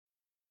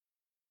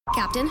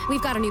Captain.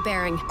 We've got a new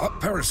bearing.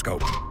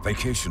 Periscope.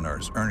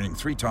 Vacationers earning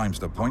 3 times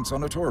the points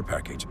on a tour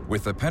package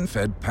with the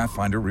PenFed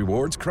Pathfinder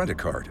Rewards credit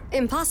card.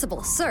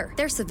 Impossible, sir.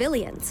 They're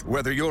civilians.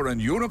 Whether you're in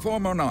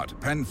uniform or not,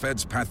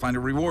 PenFed's Pathfinder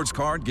Rewards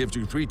card gives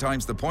you 3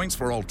 times the points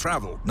for all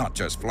travel, not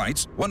just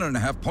flights.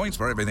 1.5 points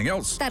for everything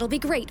else. That'll be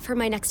great for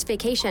my next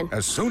vacation.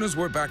 As soon as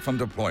we're back from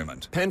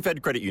deployment.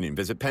 PenFed Credit Union.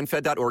 Visit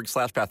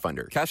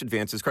PenFed.org/Pathfinder. Cash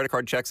advances, credit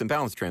card checks, and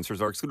balance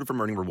transfers are excluded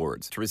from earning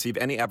rewards. To receive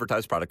any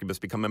advertised product, you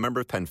must become a member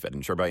of PenFed,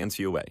 insured by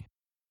NCUA.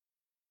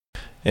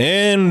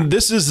 And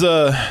this is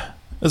a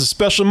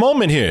special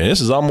moment here. This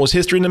is almost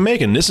history in the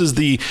making. This is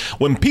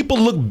when people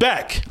look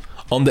back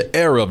on the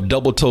era of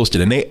Double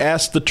Toasted and they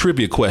ask the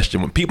trivia question.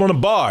 When people in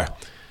the bar,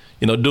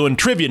 doing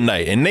trivia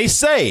night, and they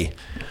say,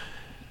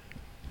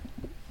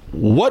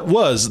 what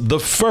was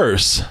the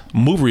first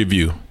movie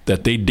review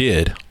that they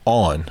did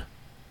on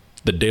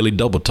the Daily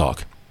Double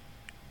Talk?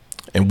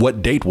 And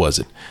what date was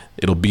it?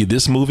 It'll be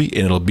this movie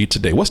and it'll be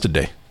today. What's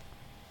today?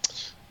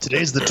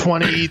 Today's the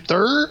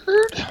 23rd?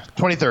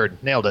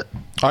 23rd. Nailed it.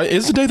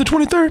 Is today the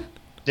 23rd?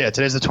 Yeah,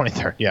 today's the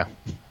 23rd. Yeah.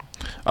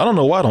 I don't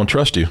know why I don't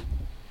trust you.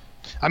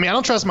 I mean, I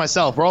don't trust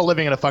myself. We're all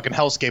living in a fucking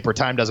hellscape where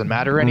time doesn't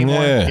matter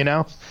anymore,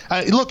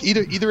 Look,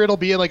 either it'll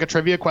be like a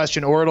trivia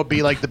question or it'll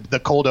be like the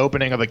cold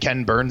opening of a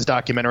Ken Burns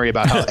documentary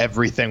about how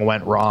everything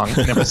went wrong.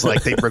 And it was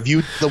like they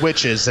reviewed The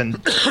Witches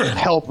and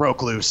hell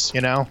broke loose,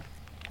 You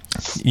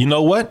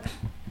know what?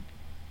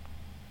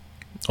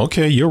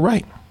 Okay, you're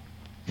right.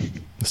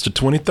 It's the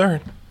 23rd.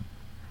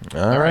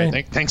 All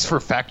right. Thanks for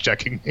fact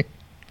checking me.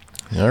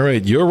 All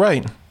right, you're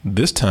right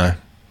this time.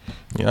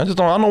 Yeah, I don't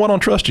know why I don't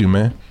trust you,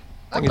 man.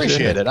 I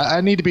appreciate it. I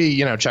need to be,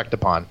 checked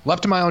upon.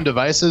 Left to my own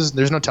devices,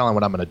 there's no telling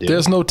what I'm going to do.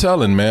 There's no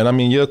telling, man. I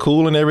mean, you're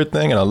cool and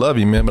everything, and I love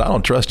you, man, but I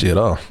don't trust you at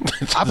all.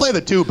 I play the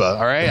tuba,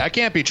 all right? I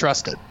can't be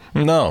trusted.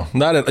 No,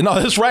 no,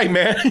 that's right,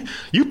 man.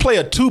 You play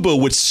a tuba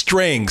with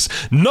strings.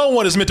 No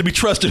one is meant to be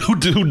trusted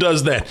who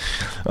does that.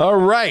 All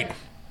right.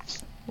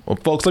 Well,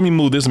 folks, let me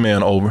move this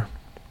man over.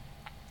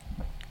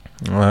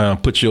 I'll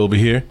put you over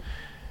here.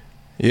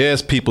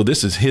 Yes, people,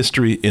 this is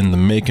history in the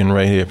making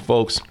right here,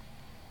 folks.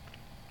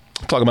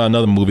 Talk about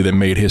another movie that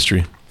made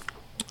history.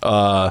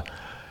 So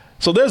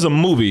there's a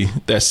movie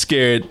that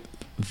scared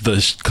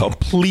the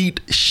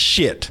complete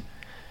shit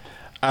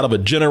out of a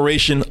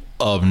generation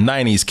of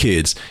 90s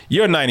kids.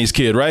 You're a 90s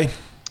kid, right?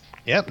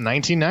 Yep,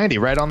 1990,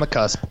 right on the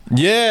cusp.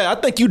 Yeah, I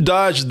think you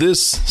dodged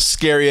this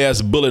scary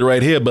ass bullet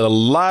right here, but a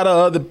lot of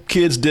other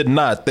kids did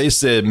not. They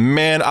said,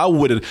 "Man, I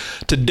would have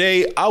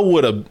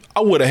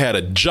had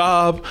a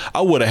job.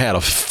 I would have had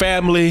a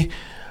family.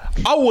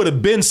 I would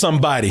have been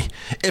somebody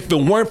if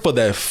it weren't for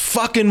that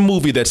fucking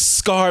movie that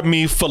scarred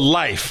me for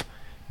life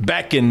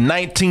back in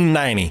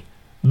 1990,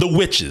 The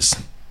Witches."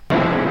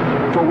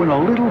 For when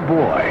a little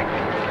boy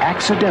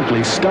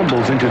accidentally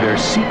stumbles into their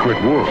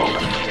secret world,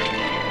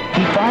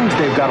 he finds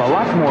they've got a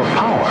lot more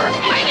power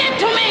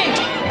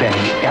than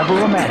he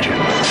ever imagined.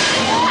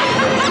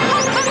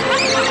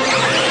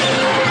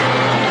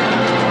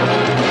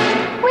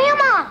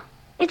 Grandma,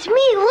 it's me,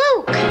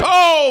 Luke.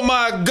 Oh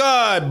my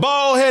God,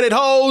 bald-headed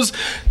hoes,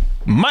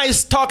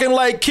 mice talking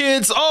like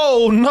kids.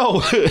 Oh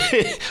no.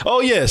 Oh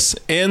yes,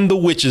 and the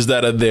witches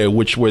that are there,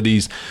 which were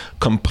these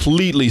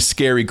completely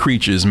scary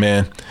creatures,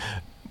 man.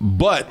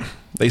 But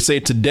they say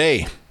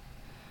today,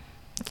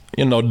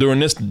 during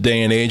this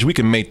day and age, we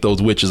can make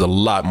those witches a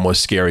lot more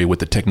scary with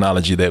the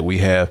technology that we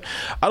have.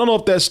 I don't know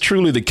if that's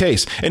truly the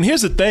case. And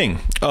here's the thing,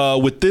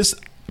 with this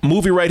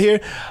movie right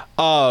here,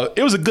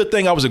 it was a good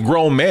thing I was a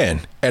grown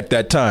man at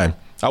that time.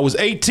 I was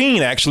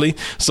 18, actually.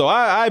 So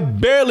I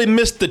barely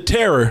missed the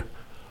terror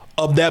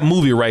of that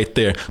movie right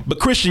there. But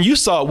Christian, you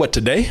saw it, what,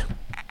 today?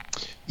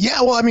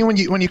 Yeah, well, I mean,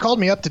 when you called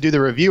me up to do the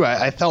review,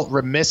 I felt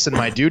remiss in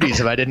my duties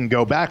if I didn't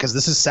go back, because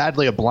this is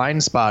sadly a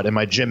blind spot in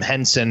my Jim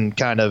Henson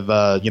kind of,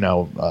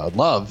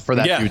 love for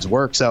that dude's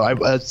work. So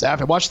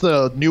after I watched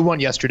the new one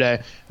yesterday,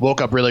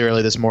 woke up really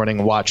early this morning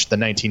and watched the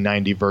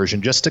 1990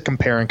 version just to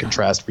compare and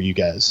contrast for you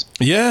guys.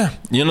 Yeah,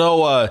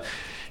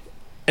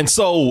 and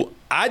so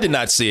I did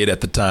not see it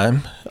at the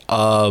time,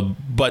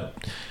 but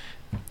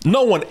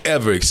no one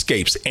ever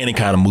escapes any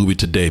kind of movie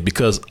today,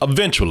 because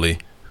eventually,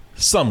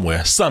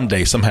 somewhere,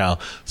 someday, somehow,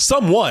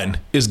 someone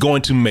is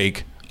going to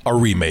make a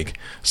remake.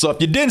 So if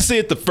you didn't see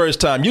it the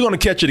first time, you're going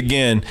to catch it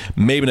again,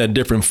 maybe in a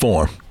different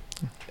form.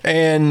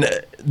 And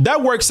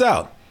that works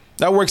out.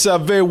 That works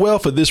out very well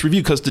for this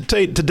review, because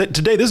today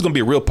this is going to be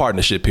a real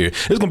partnership here.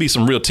 There's going to be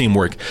some real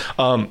teamwork.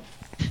 I'm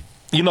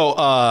the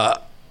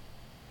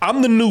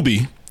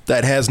newbie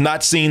that has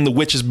not seen The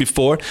Witches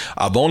before.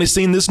 I've only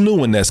seen this new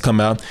one that's come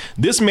out.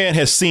 This man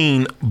has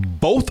seen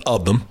both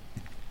of them.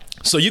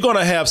 So you're going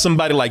to have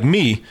somebody like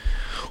me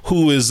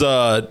who is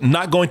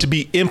not going to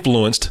be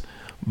influenced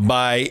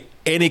by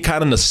any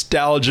kind of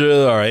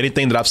nostalgia or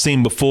anything that I've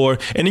seen before.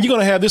 And then you're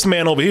going to have this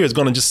man over here is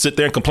going to just sit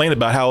there and complain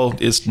about how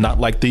it's not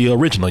like the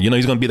original.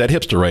 He's going to be that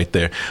hipster right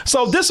there.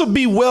 So this will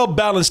be well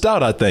balanced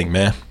out, I think,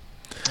 man.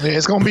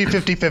 It's going to be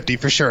 50-50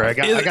 for sure. I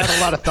got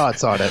a lot of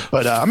thoughts on it,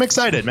 but I'm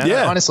excited, man.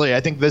 Yeah. Honestly,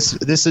 I think this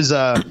is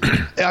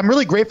I'm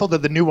really grateful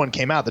that the new one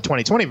came out, the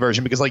 2020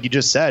 version, because like you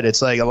just said,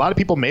 it's like a lot of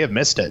people may have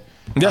missed it.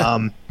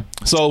 Yeah.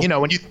 So, you know,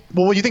 when you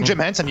think Jim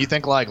Henson, you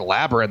think like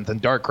Labyrinth and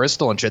Dark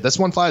Crystal and shit. This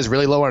one flies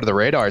really low under the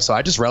radar, so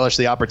I just relish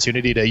the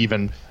opportunity to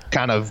even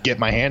kind of get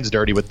my hands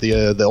dirty with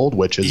the old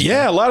witches.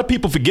 Yeah, a lot of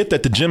people forget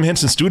that the Jim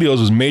Henson Studios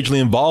was majorly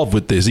involved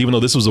with this, even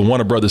though this was a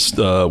Warner Brothers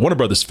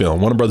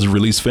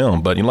release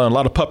film. But you know, a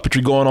lot of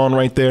puppetry going on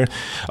right there.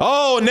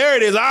 Oh, and there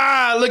it is.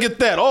 Look at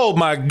that. Oh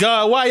my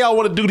God, why y'all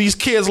want to do these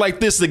kids like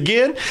this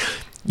again?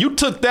 You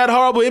took that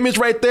horrible image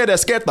right there that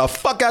scared the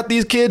fuck out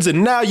these kids,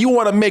 and now you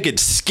want to make it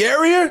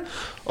scarier?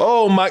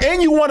 Oh my!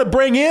 And you want to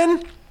bring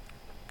in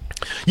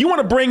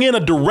a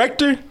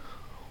director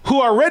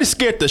who already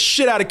scared the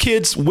shit out of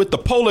kids with the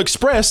Polar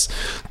Express,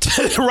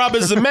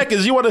 Robert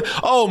Zemeckis. You want to?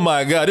 Oh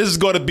my God! This is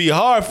going to be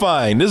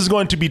horrifying. This is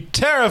going to be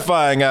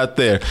terrifying out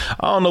there.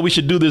 I don't know. We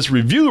should do this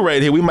review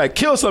right here. We might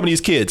kill some of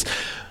these kids.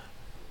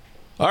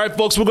 All right,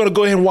 folks. We're going to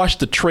go ahead and watch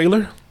the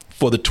trailer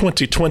for the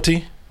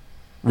 2020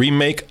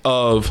 remake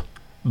of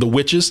The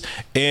Witches,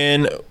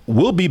 and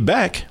we'll be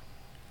back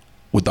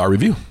with our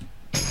review.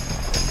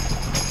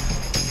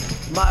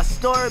 My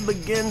story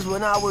begins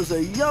when I was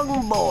a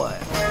young boy.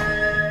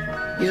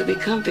 You'll be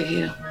comfy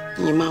here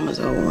in your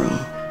mama's old room.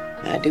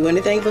 I'd do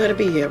anything for her to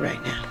be here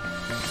right now.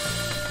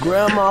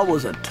 Grandma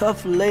was a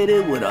tough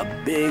lady with a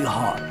big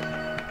heart.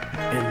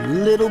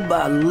 And little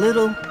by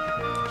little,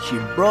 she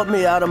brought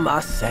me out of my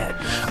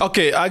sadness.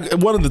 Okay,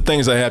 one of the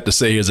things I have to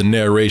say here is a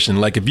narration.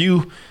 Like if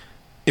you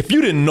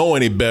didn't know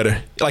any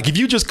better, like if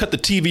you just cut the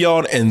TV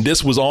on and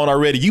this was on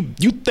already,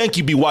 you think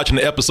you'd be watching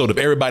the episode of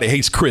Everybody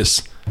Hates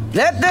Chris.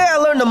 That day I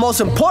learned the most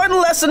important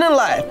lesson in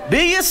life.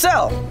 Be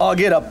yourself or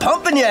get a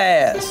pump in your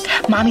ass.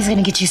 Mommy's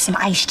gonna get you some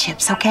ice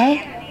chips,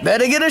 okay?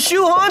 Better get a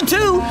shoehorn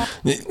too.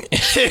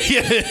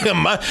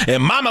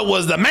 And Mama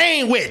was the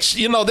main witch.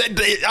 You know,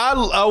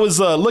 I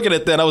was looking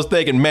at that and I was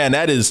thinking, man,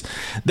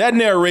 that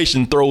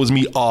narration throws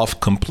me off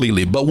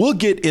completely. But we'll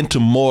get into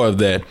more of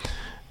that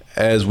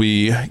as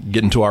we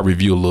get into our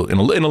review in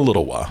a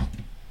little while.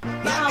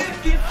 Now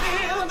if you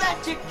feel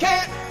that you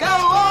can't go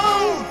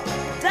on,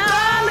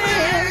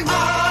 darling,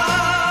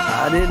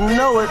 I didn't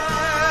know it,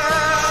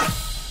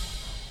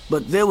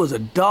 but there was a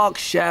dark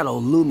shadow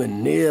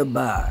looming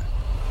nearby.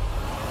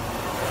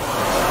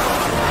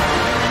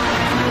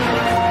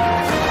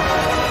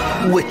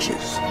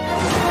 Witches.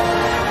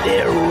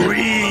 They're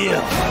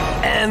real,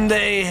 and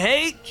they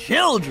hate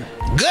children.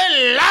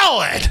 Good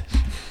Lord!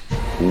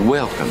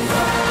 Welcome.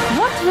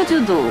 What would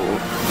you do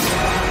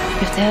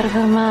if there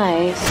were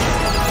mice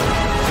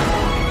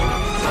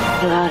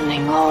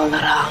running all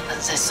around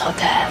this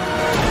hotel?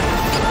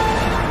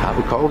 I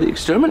would call the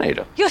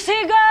exterminator. You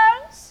see,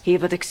 girls? He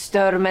would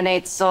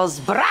exterminate those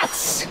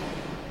brats.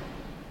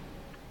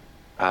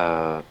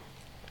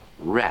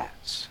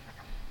 Rats.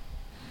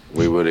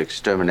 We would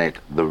exterminate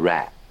the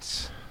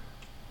rats.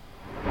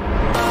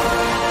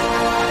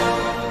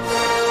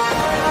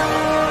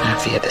 I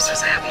feared this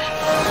was happening.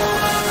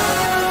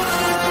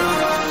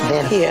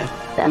 Then here,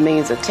 that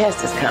means a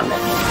test is coming.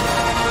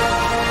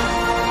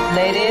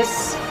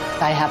 Ladies,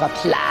 I have a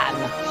plan.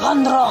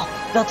 Rondro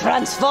will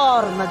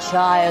transform a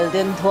child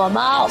into a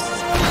mouse.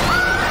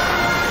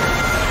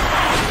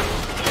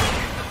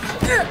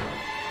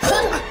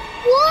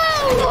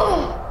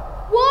 Whoa!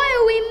 Why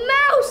are we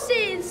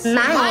mouses?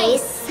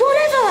 Mice?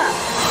 Whatever!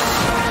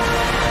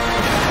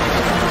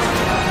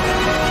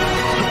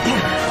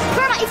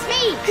 Grandma, it's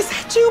me! Is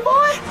that you,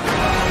 boy?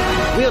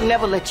 We'll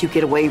never let you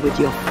get away with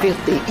your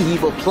filthy,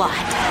 evil plot.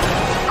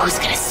 Who's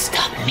gonna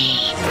stop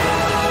me?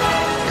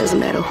 Doesn't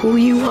matter who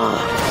you are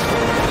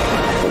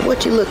or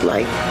what you look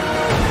like,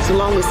 so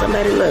long as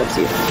somebody loves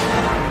you.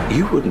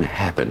 You wouldn't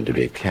happen to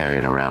be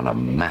carrying around a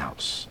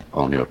mouse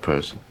on your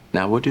person,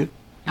 now would you?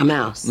 A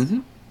mouse?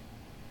 Mm-hmm.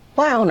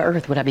 Why on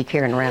earth would I be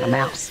carrying around a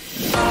mouse?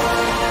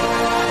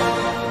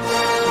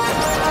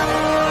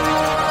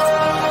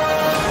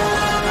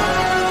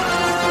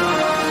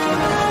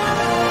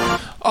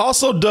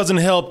 Also doesn't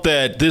help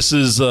that this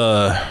is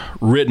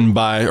written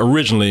by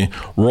originally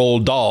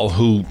Roald Dahl,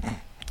 who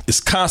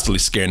is constantly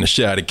scaring the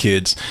shit out of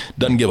kids,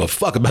 doesn't give a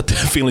fuck about their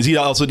feelings.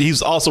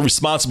 He's also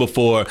responsible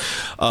for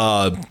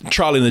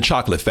Charlie and the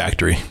Chocolate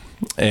Factory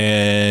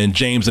and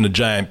James and the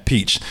Giant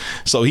Peach.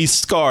 So he's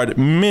scarred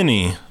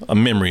many a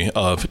memory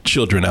of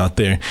children out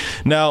there.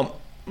 Now,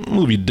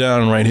 move you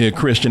down right here,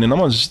 Christian, and I'm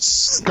gonna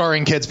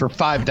scarring kids for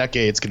 5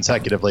 decades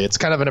consecutively. It's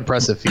kind of an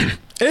impressive feat.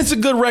 It's a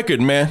good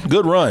record, man.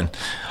 Good run.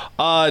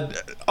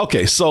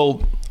 Okay,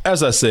 so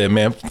as I said,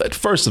 man,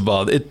 first of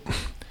all,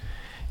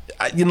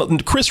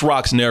 Chris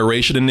Rock's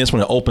narration in this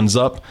when it opens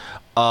up,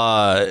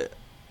 I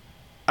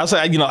say,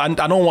 I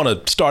don't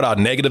want to start out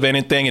negative or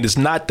anything, and it's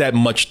not that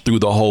much through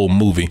the whole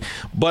movie,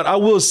 but I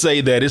will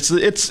say that it's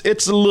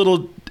a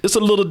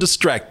little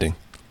distracting.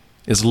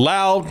 It's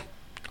loud,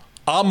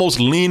 almost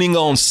leaning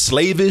on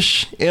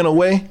slavish in a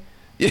way.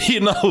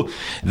 You know,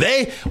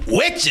 they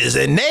witches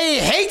and they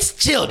hates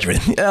children.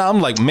 Yeah,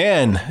 I'm like,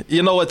 man,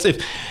 you know, it's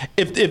if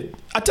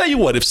I tell you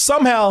what, if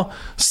somehow,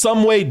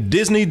 some way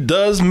Disney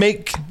does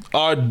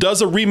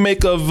a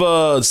remake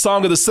of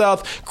Song of the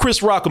South,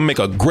 Chris Rock would make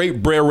a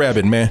great Brer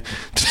Rabbit, man.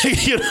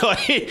 You know,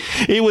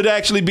 he would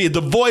actually be,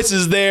 the voice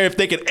is there if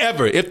they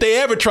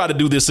ever try to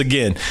do this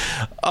again.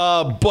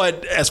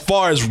 But as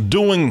far as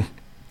doing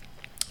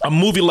a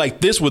movie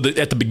like this, with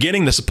at the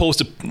beginning that's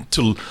supposed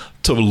to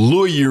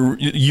lure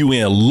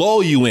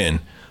lull you in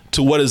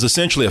to what is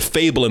essentially a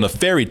fable and a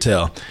fairy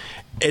tale,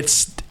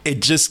 it's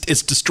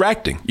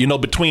distracting. You know,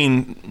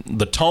 between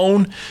the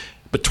tone,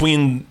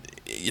 between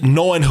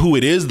knowing who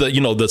it is,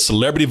 the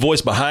celebrity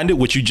voice behind it,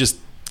 which you just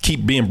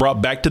keep being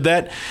brought back to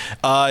that.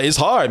 It's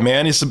hard,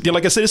 man. It's,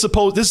 like I said, this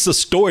is a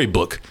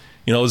storybook.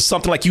 You know, it's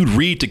something like you'd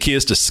read to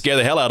kids to scare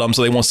the hell out of them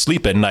so they won't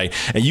sleep at night.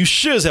 And you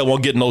sure as hell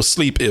won't get no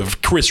sleep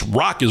if Chris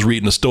Rock is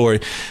reading the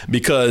story,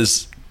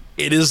 because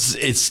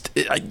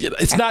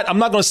it's not, I'm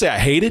not going to say I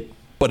hate it,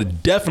 but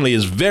it definitely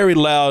is very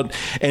loud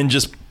and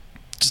just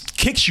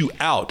kicks you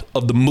out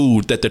of the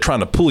mood that they're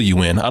trying to pull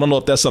you in. I don't know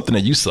if that's something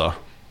that you saw.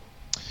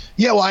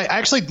 Yeah, well, I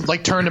actually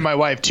turned to my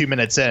wife 2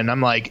 minutes in. I'm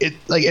like,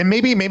 and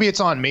maybe it's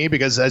on me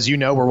because, as you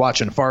know, we're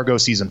watching Fargo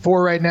season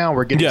 4 right now.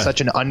 We're getting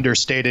such an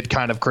understated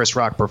kind of Chris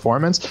Rock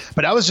performance.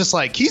 But I was just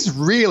like, he's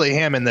really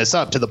hamming this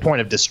up to the point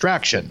of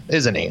distraction,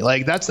 isn't he?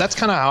 Like that's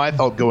kind of how I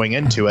felt going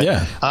into it.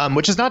 Yeah.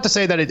 Which is not to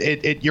say that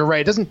it you're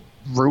right. It doesn't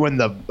ruin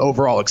the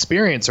overall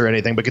experience or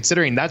anything, but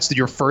considering that's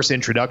your first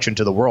introduction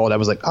to the world, I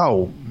was like,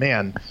 oh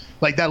man,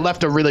 like that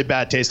left a really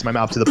bad taste in my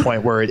mouth to the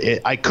point where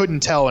I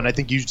couldn't tell. And I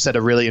think you said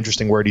a really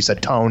interesting word. You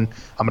said tone.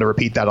 I'm going to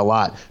repeat that a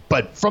lot,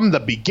 but from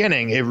the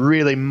beginning, it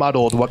really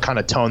muddled what kind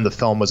of tone the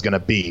film was going to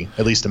be,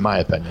 at least in my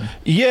opinion.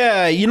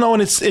 Yeah. You know,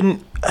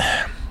 and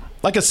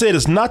like I said,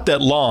 it's not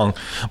that long,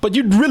 but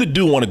you really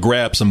do want to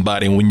grab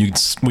somebody when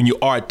you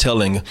are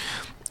telling,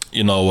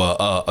 you know,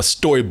 a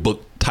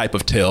storybook type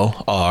of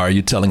tale, or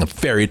you're telling a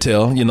fairy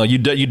tale. You know, you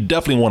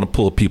definitely want to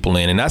pull people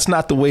in, and that's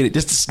not the way.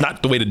 It's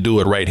not the way to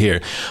do it right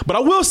here. But I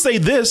will say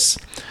this: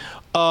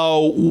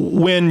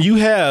 when you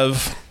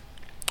have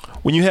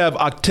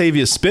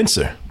Octavia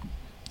Spencer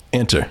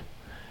enter,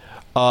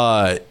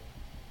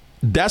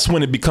 that's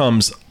when it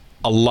becomes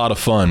a lot of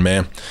fun,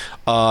 man.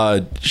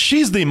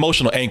 She's the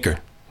emotional anchor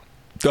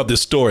of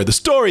this story. The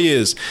story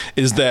is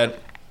that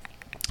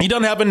he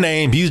doesn't have a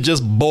name. He's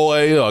just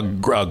boy, a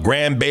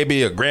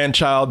grandbaby, a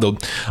grandchild,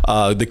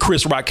 the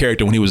Chris Rock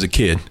character when he was a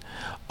kid.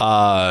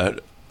 I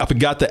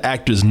forgot the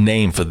actor's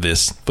name for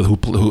this, for who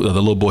the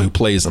little boy who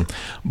plays him.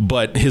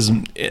 But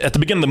at the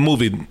beginning of the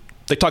movie,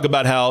 they talk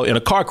about how in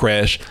a car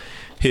crash,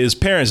 his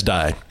parents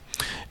died,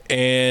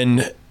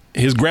 and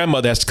his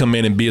grandmother has to come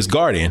in and be his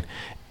guardian.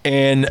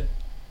 And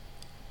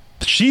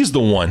she's the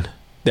one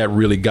that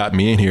really got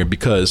me in here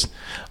because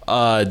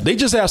they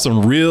just have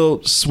some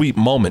real sweet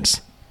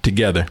moments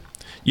together.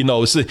 You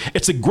know,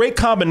 it's a great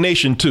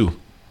combination too.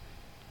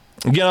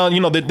 You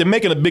know, they're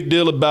making a big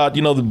deal about,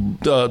 you know,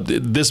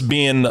 this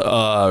being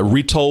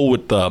retold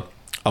with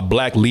a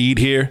black lead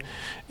here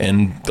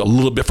and a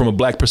little bit from a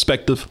black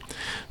perspective.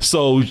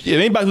 So if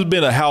anybody who's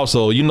been in a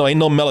household, you know, ain't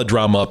no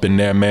melodrama up in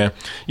there, man.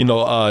 You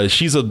know,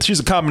 she's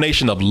a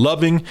combination of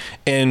loving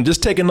and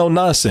just taking no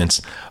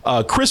nonsense.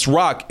 Chris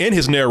Rock, in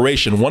his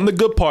narration, one of the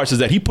good parts is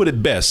that he put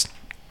it best.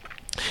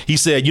 He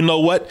said, you know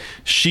what?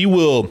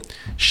 She'll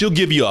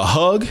give you a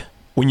hug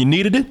when you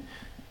needed it.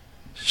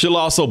 She'll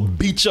also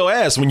beat your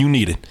ass when you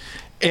need it.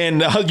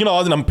 And, you know,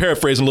 I'm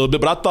paraphrasing a little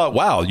bit, but I thought,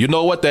 wow, you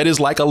know what? That is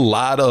like a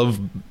lot of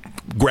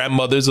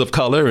grandmothers of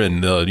color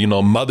and, you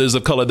know, mothers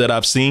of color that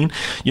I've seen.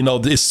 You know,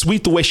 it's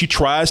sweet the way she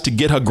tries to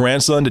get her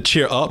grandson to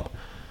cheer up.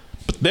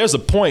 But there's a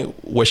point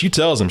where she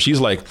tells him, she's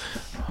like,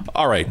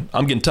 all right,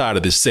 I'm getting tired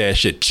of this sad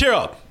shit. Cheer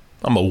up.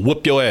 I'm going to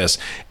whoop your ass.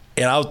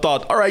 And I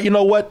thought, all right, you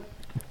know what?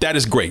 That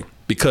is great.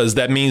 Because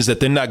that means that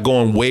they're not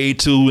going way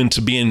too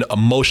into being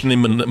emotionally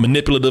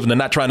manipulative, and they're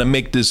not trying to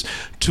make this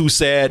too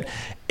sad.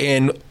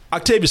 And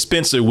Octavia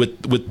Spencer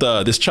with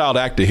this child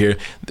actor here,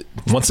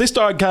 once they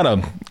start kind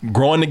of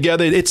growing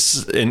together,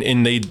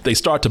 and they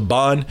start to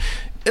bond,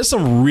 there's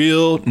some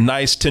real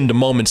nice tender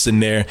moments in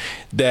there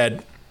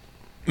that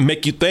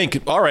make you think,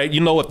 all right, you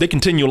know, if they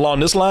continue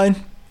along this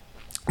line,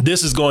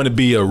 this is going to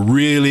be a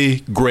really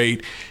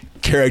great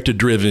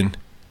character-driven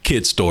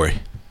kid story.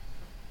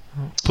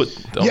 For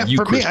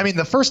me, I mean,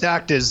 the first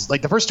act is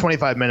like the first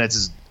 25 minutes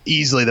is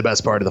easily the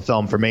best part of the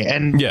film for me.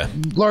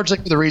 And largely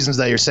for the reasons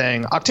that you're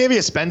saying.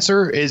 Octavia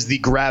Spencer is the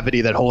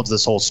gravity that holds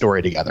this whole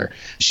story together.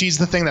 She's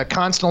the thing that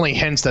constantly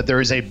hints that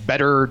there is a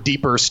better,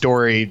 deeper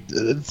story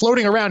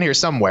floating around here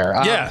somewhere.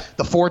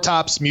 The Four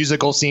Tops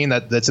musical scene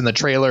that's in the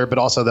trailer, but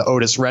also the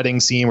Otis Redding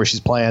scene where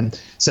she's playing,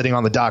 sitting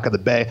on the dock of the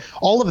bay.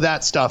 All of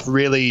that stuff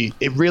really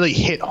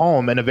hit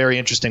home in a very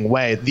interesting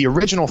way. The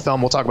original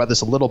film, we'll talk about this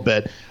a little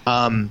bit,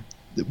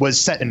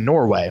 was set in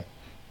Norway,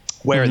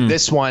 where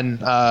this one,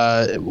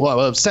 it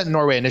was set in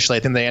Norway initially. I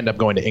think they end up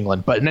going to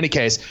England. But in any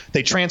case,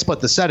 they transplant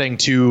the setting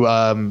to,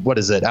 what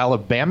is it,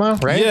 Alabama,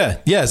 right?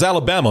 Yeah, it's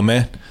Alabama,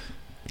 man.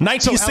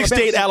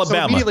 1968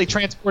 Alabama. So immediately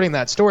transporting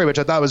that story, which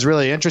I thought was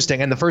really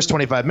interesting. And the first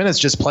 25 minutes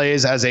just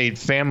plays as a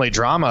family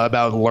drama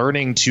about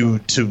learning to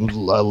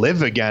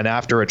live again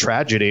after a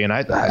tragedy. And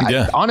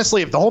I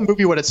honestly, if the whole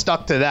movie would have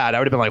stuck to that, I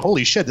would have been like,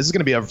 holy shit, this is going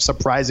to be a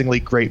surprisingly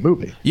great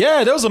movie.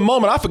 Yeah, there was a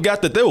moment I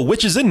forgot that there were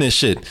witches in this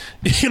shit.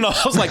 You know,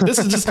 I was like, this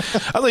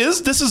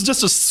is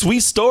just a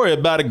sweet story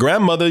about a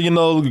grandmother, you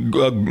know,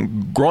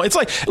 growing. It's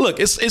like, look,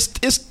 it's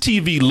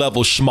TV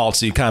level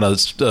schmaltzy kind of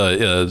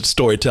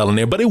storytelling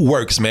there, but it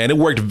works, man. It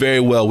worked very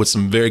well with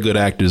some very good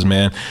actors,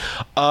 man.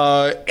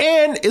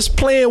 And it's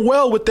playing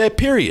well with that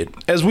period.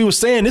 As we were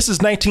saying, this is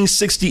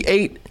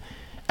 1968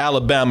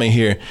 Alabama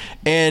here.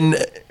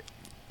 And,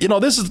 you know,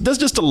 there's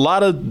just a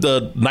lot of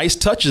the nice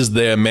touches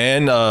there,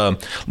 man.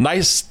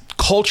 Nice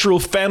cultural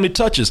family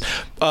touches.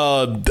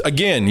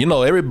 Again, you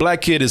know, every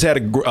black kid has had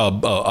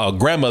a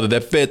grandmother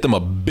that fed them a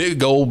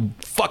big old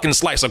fucking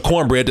slice of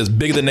cornbread that's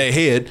bigger than their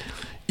head.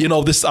 You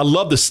know, I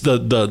love this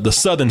the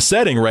southern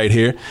setting right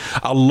here.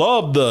 I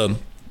love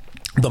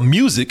the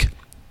music.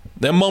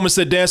 There are moments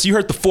that dance. You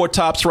heard the Four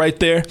Tops right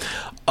there.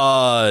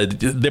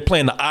 They're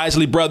playing the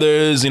Isley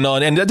Brothers, you know,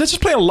 and they're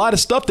just playing a lot of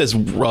stuff that's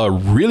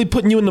really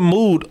putting you in the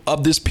mood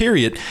of this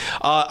period.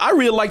 I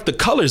really like the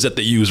colors that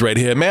they use right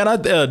here,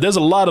 man. There's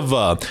a lot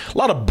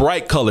of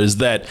bright colors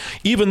that,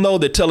 even though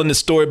they're telling this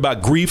story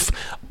about grief,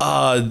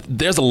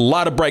 there's a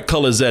lot of bright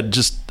colors that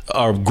just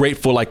are great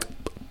for like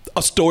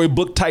a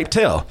storybook type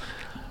tale.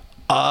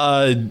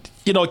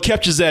 You know, it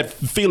captures that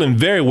feeling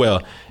very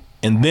well.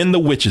 And then the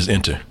witches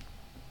enter.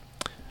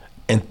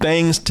 And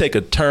things take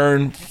a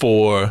turn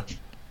for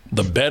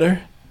the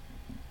better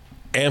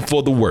and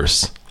for the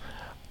worse.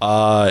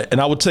 And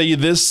I will tell you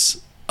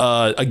this,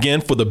 again,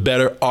 for the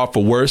better or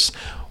for worse,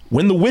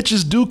 when the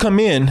witches do come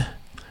in,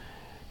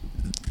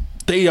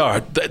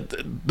 they're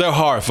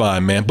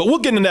horrifying, man. But we'll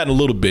get into that in a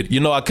little bit, you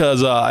know,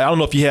 because I don't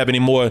know if you have any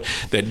more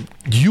that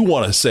you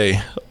want to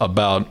say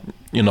about,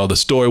 you know, the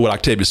story with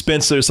Octavia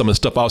Spencer, some of the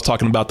stuff I was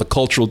talking about, the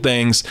cultural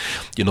things,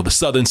 you know, the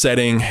southern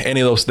setting,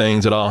 any of those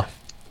things at all.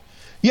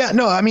 Yeah,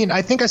 no, I mean,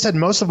 I think I said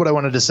most of what I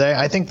wanted to say.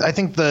 I think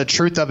the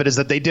truth of it is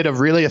that they did a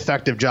really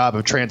effective job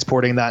of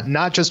transporting that,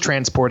 not just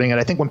transporting it.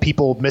 I think when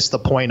people miss the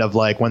point of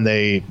like when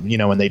they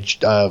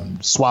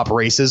swap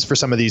races for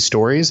some of these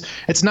stories,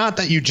 it's not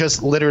that you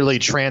just literally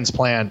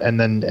transplant and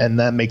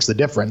that makes the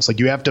difference. Like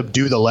you have to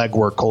do the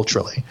legwork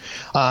culturally.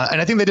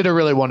 And I think they did a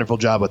really wonderful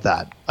job with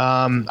that.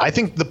 I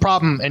think the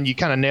problem, and you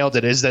kind of nailed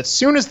it, is that as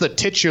soon as the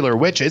titular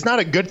witch, it's not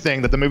a good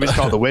thing that the movie's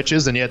called The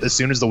Witches, and yet as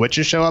soon as the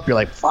witches show up, you're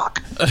like,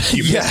 fuck,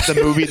 you missed the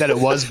movie that it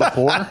was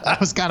before. That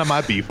was kind of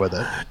my beef with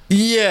it.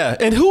 Yeah,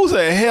 and who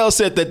the hell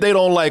said that they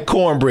don't like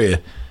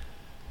cornbread?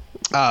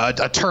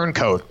 A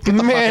turncoat. Get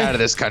the fuck out of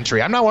this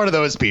country. I'm not one of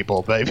those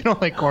people, but if you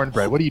don't like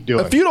cornbread, what are you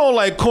doing? If you don't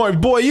like corn,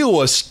 boy,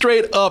 you a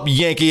straight up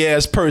Yankee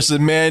ass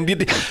person, man.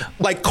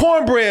 Like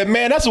cornbread,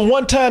 man, that's the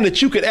one time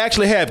that you could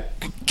actually have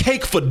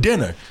cake for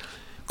dinner.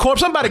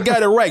 Somebody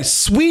got it right.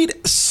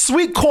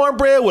 Sweet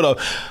cornbread with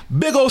a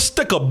big old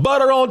stick of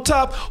butter on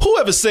top.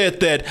 Whoever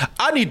said that,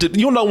 I need to,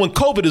 you know, when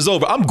COVID is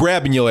over, I'm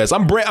grabbing your ass.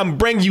 I'm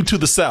bringing you to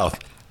the South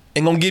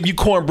and gonna give you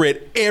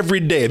cornbread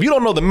every day. If you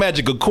don't know the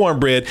magic of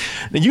cornbread,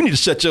 then you need to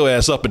shut your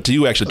ass up until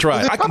you actually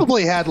try it. They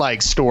probably had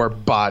like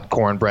store-bought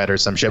cornbread or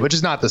some shit, which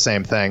is not the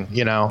same thing,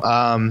 you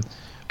know.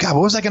 God,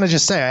 what was I going to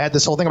just say? I had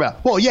this whole thing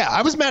about, well, yeah,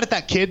 I was mad at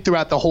that kid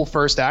throughout the whole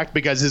first act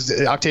because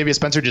Octavia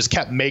Spencer just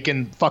kept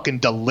making fucking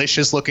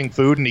delicious looking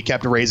food and he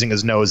kept raising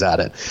his nose at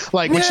it.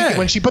 Like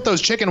when she put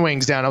those chicken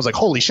wings down, I was like,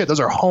 holy shit, those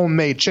are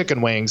homemade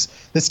chicken wings.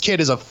 This kid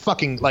is a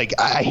fucking, like,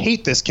 I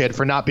hate this kid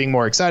for not being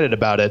more excited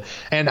about it.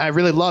 And I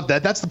really love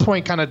that. That's the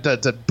point, kind of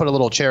to put a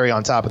little cherry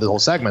on top of the whole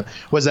segment,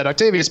 was that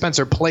Octavia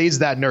Spencer plays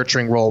that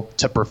nurturing role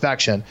to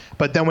perfection.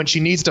 But then when she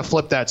needs to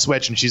flip that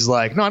switch and she's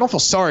like, no, I don't feel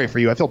sorry for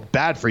you, I feel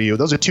bad for you.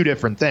 Those are two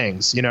different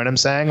things. You know what I'm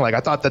saying? Like, I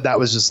thought that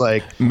was just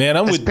like, man,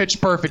 I'm with pitch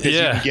perfect as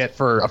you can get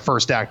for a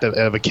first act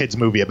of a kid's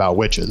movie about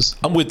witches.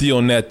 I'm with you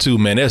on that too,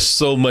 man. There's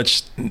so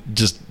much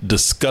just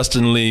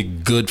disgustingly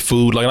good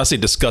food. Like, when I say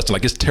disgusting,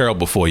 like it's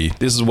terrible for you.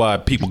 This is why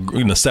people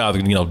in the South,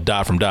 you know,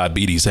 die from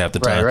diabetes half the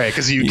time. Right.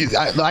 Because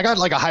I got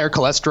like a higher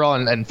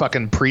cholesterol and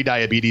fucking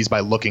pre-diabetes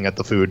by looking at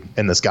the food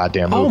in this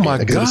goddamn movie. Oh my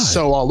God. It was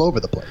so all over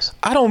the place.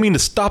 I don't mean to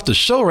stop the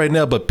show right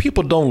now, but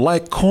people don't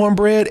like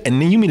cornbread.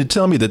 And then you mean to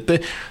tell me that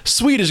the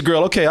Swedish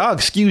girl, okay,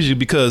 I'll excuse you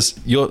because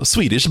you're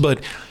Swedish,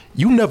 but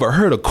you never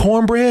heard of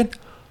cornbread?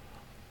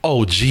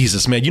 Oh,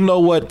 Jesus, man. You know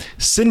what?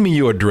 Send me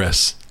your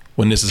address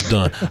when this is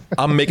done.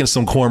 I'm making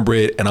some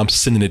cornbread and I'm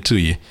sending it to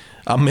you.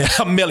 I'm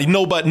mailing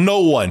no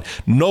one.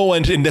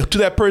 And to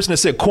that person that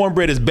said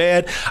cornbread is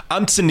bad,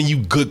 I'm sending you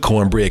good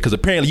cornbread because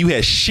apparently you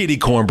had shitty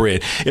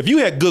cornbread. If you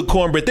had good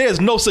cornbread, there's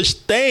no such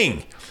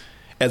thing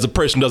as a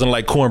person who doesn't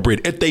like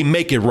cornbread if they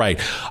make it right.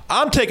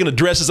 I'm taking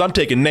addresses. I'm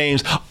taking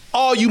names.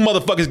 All you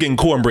motherfuckers getting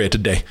cornbread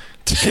today.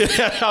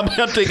 I'm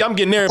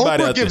getting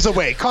everybody Oprah out there. gives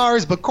away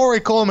cars, but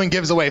Corey Coleman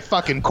gives away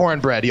fucking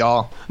cornbread,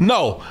 y'all.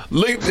 No,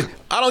 look,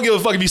 I don't give a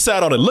fuck if you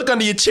sat on it. Look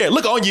under your chair.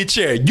 Look on your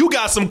chair. You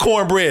got some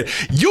cornbread.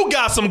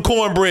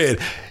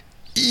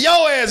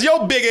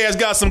 Your big ass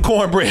got some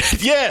cornbread.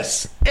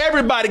 Yes.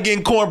 Everybody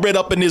getting cornbread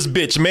up in this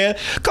bitch, man.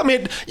 Come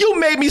here. You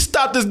made me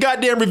stop this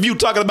goddamn review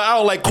talking about I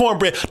don't like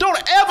cornbread. Don't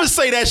ever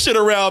say that shit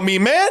around me,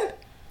 man.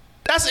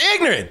 That's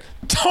ignorant.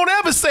 Don't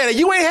ever say that.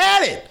 You ain't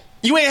had it.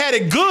 You ain't had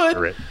it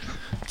good.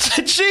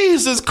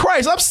 Jesus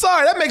Christ. I'm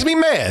sorry. That makes me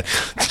mad.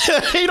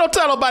 You don't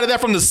tell nobody that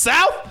from the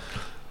South.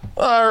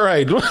 All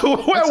right. Where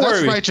were we?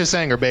 That's righteous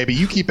anger, baby.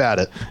 You keep at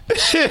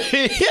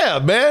it. Yeah,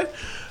 man.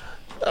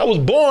 I was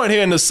born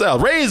here in the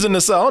South, raised in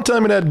the South. Don't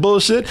tell me that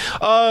bullshit.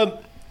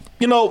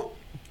 You know,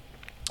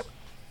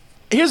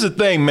 here's the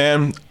thing,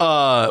 man.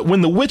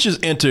 When the witches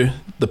enter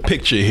the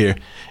picture here,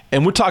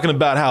 and we're talking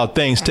about how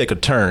things take a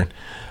turn.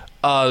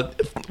 Well,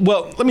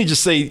 let me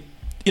just say,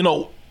 you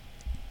know,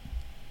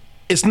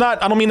 it's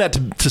not, I don't mean that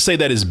to say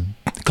that it's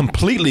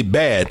completely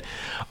bad.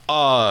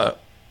 Because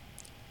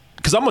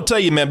I'm going to tell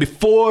you, man,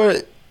 before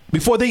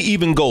they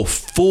even go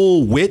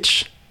full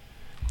witch,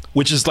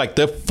 which is like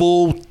their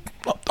full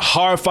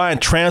horrifying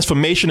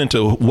transformation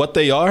into what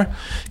they are.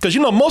 Because,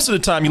 you know, most of the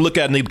time you look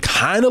at them, they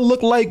kind of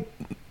look like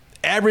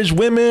average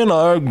women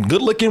or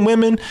good looking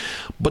women,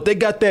 but they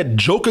got that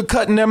Joker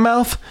cut in their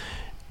mouth.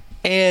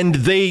 And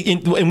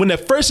when they're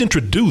first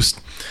introduced,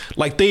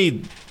 like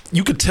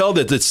you could tell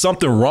that there's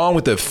something wrong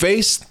with their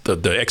face.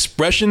 The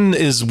expression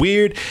is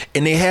weird,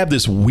 and they have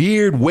this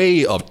weird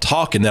way of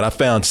talking that I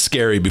found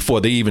scary before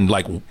they even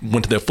like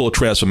went to their full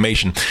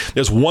transformation.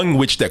 There's one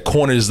witch that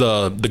corners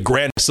the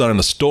grandson in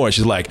the store, and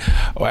she's like,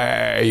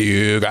 "Where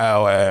you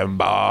going,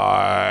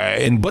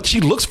 boy?" But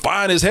she looks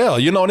fine as hell,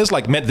 you know. And it's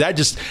like, man, that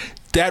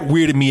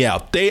weirded me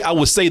out. I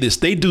would say this: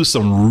 they do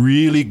some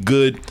really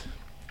good,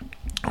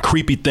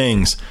 creepy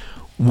things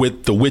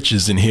with the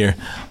witches in here.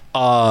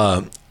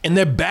 And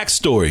their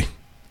backstory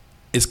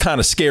is kind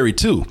of scary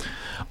too,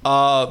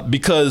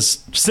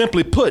 because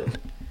simply put,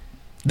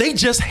 they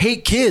just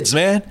hate kids,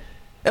 man.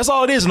 That's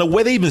all it is. And the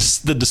way they even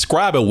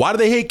describe it, why do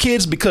they hate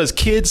kids? Because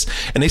kids,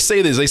 and they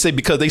say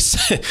because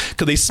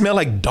they smell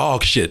like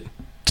dog shit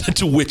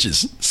to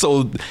witches.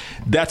 So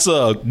that's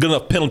a good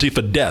enough penalty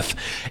for death.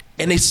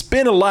 And they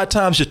spend a lot of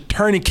times just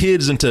turning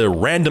kids into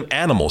random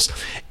animals.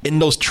 And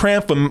those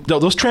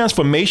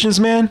transformations,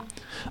 man.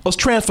 Those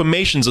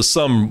transformations are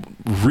some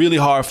really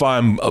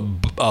horrifying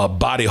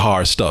body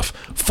horror stuff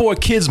for a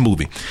kids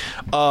movie.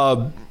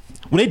 When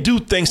they do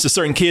things to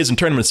certain kids and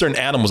turn them into certain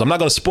animals, I'm not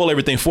going to spoil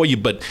everything for you,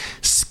 but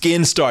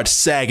skin starts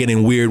sagging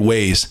in weird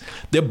ways.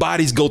 Their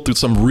bodies go through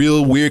some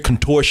real weird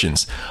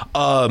contortions.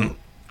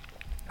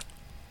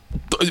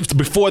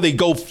 Before they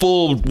go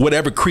full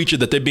whatever creature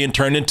that they're being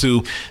turned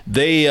into,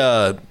 they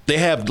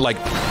have like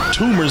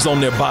tumors on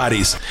their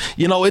bodies.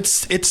 You know,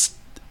 it's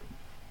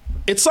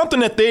something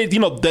that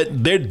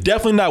they're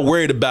definitely not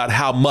worried about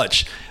how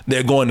much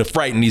they're going to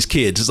frighten these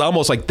kids. It's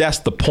almost like that's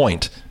the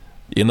point.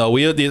 You know,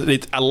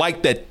 I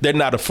like that they're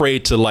not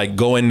afraid to like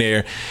go in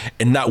there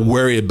and not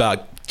worry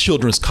about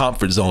children's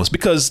comfort zones,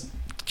 because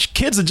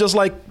kids are just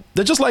like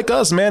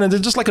us, man, and they're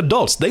just like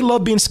adults. They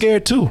love being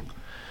scared too.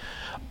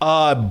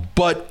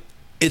 But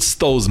it's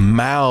those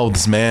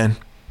mouths, man.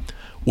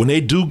 When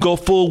they do go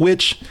full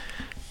witch,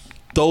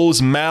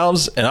 those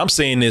mouths, and I'm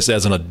saying this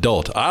as an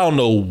adult, I don't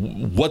know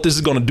what this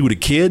is going to do to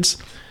kids,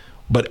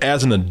 but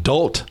as an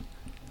adult,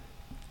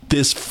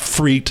 this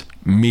freaked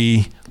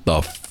me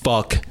the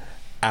fuck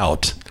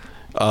out.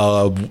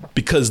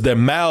 Because their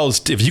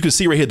mouths, if you can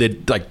see right here,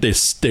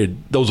 they're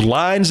those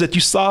lines that you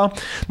saw,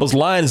 those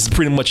lines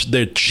pretty much,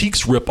 their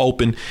cheeks rip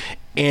open,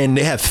 and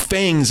they have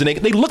fangs, and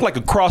they look like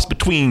a cross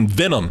between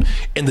Venom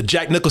and the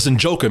Jack Nicholson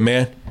Joker,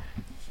 man,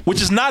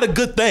 which is not a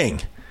good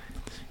thing.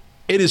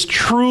 It is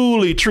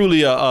truly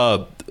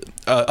a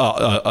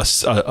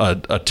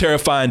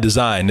terrifying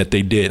design that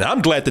they did.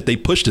 I'm glad that they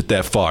pushed it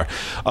that far.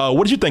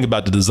 What did you think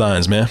about the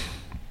designs, man?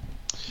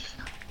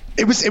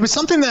 It was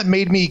something that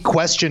made me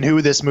question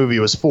who this movie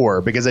was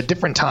for, because at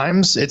different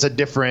times it's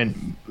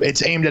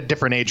aimed at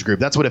different age group.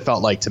 That's what it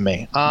felt like to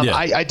me.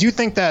 I do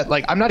think that,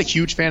 like, I'm not a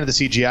huge fan of the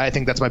CGI. I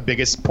think that's my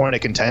biggest point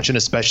of contention,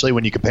 especially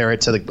when you compare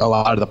it to a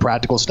lot of the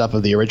practical stuff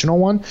of the original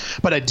one.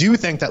 But I do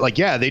think that, like,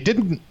 yeah, they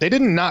didn't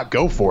not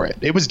go for it.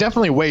 It was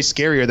definitely way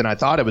scarier than I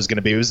thought it was going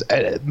to be. It was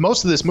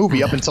most of this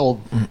movie up until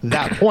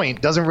that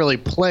point doesn't really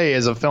play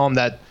as a film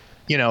that,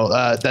 you know,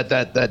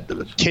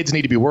 that kids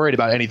need to be worried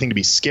about anything to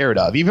be scared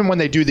of. Even when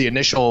they do the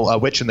initial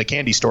witch in the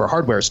candy store,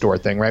 hardware store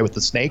thing, right, with the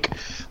snake,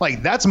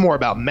 like, that's more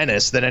about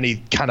menace than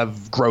any kind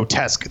of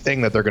grotesque thing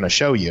that they're going to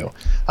show you.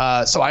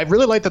 So I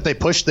really like that they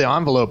pushed the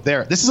envelope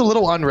there. This is a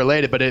little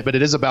unrelated, but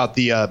it is about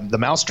the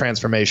mouse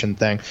transformation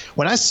thing.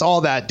 When I saw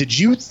that, did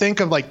you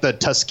think of like the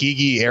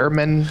Tuskegee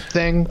Airmen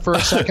thing for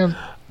a second?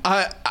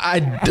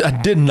 I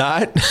did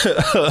not.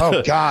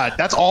 Oh God,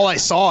 that's all I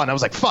saw, and I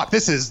was like, "Fuck,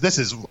 this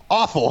is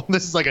awful.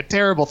 This is like a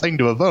terrible thing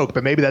to evoke."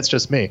 But maybe that's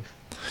just me.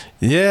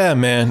 Yeah,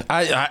 man.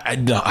 I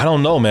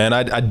don't know, man.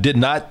 I did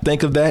not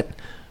think of that,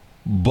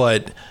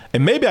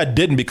 and maybe I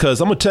didn't, because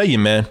I'm gonna tell you,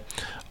 man.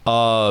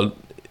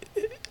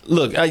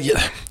 Look, because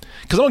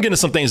I'm gonna get into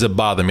some things that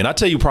bother me, and I'll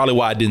tell you probably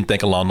why I didn't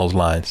think along those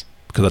lines,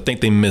 because I think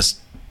they missed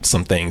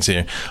some things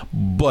here.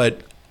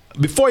 But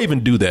before I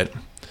even do that,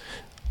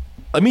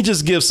 let me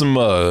just give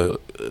some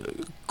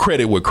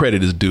credit where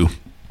credit is due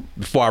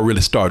before I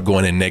really start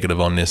going in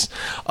negative on this.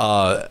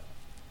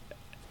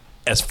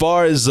 As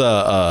far as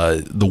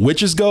the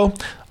witches go,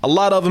 a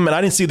lot of them, and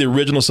I didn't see the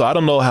original, so I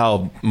don't know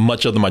how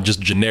much of them are just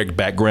generic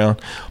background,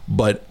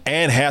 but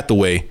Anne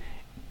Hathaway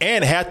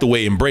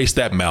embraced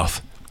that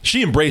mouth.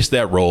 She embraced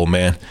that role,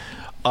 man.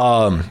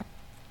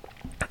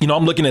 You know,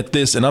 I'm looking at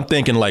this and I'm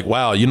thinking like,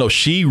 wow, you know,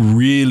 she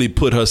really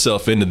put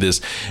herself into this.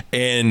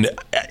 And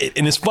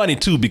it's funny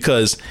too,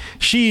 because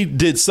she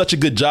did such a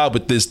good job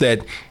with this that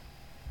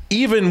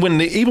even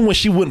when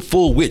she went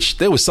full witch,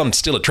 there was something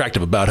still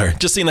attractive about her.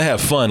 Just seeing her have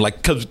fun.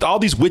 Like, cause all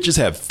these witches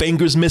have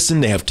fingers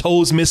missing, they have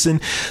toes missing,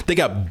 they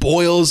got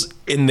boils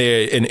in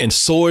their and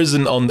sores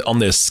on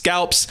their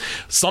scalps.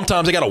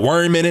 Sometimes they got a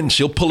worm in it and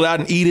she'll pull it out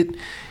and eat it.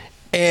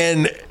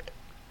 And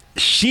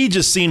she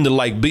just seemed to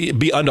like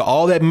be under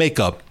all that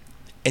makeup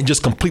and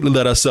just completely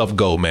let herself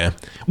go, man,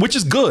 which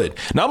is good.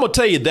 Now, I'm going to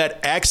tell you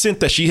that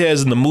accent that she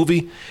has in the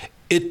movie,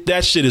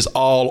 that shit is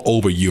all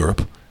over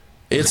Europe.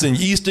 It's in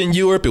Eastern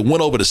Europe. It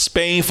went over to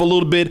Spain for a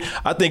little bit.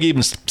 I think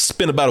even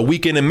spent about a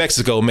weekend in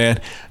Mexico, man.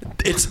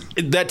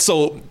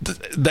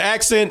 The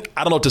accent,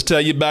 I don't know what to tell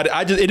you about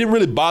it. It didn't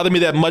really bother me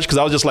that much because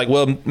I was just like,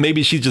 well,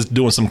 maybe she's just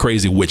doing some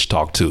crazy witch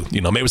talk too.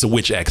 You know, maybe it's a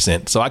witch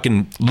accent, so I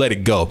can let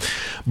it go.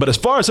 But as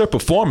far as her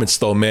performance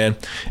though, man,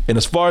 and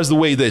as far as the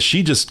way that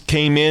she just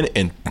came in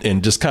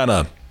and just kind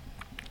of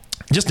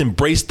just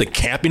embraced the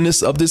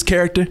campiness of this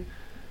character,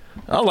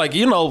 I'm like,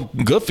 you know,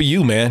 good for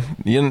you, man.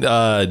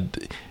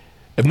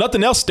 If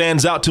nothing else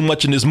stands out too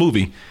much in this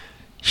movie,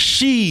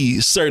 she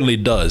certainly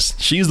does.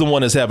 She's the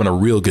one that's having a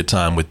real good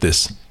time with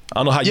this. I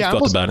don't know how you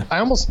felt about it. I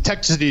almost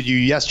texted you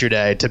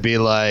yesterday to be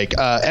like,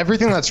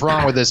 everything that's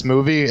wrong with this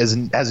movie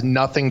has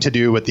nothing to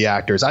do with the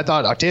actors. I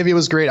thought Octavia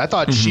was great. I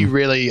thought she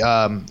really,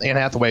 Anne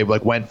Hathaway,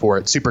 like went for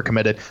it, super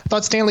committed. I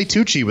thought Stanley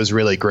Tucci was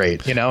really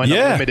great, you know, in a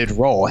limited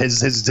role.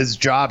 His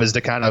job is to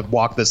kind of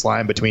walk this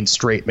line between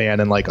straight man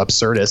and like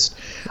absurdist.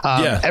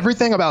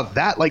 Everything about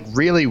that like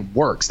really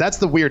works. That's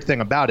the weird thing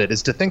about it,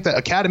 is to think that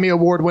Academy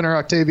Award winner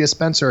Octavia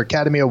Spencer,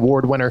 Academy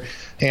Award winner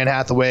Anne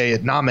Hathaway,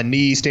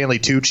 nominee Stanley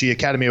Tucci,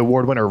 Academy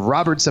Award winner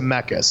Robert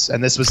Zemeckis,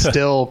 and this was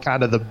still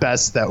kind of the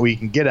best that we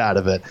can get out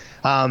of it.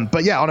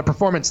 But yeah, on a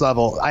performance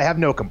level, I have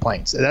no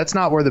complaints. That's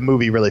not where the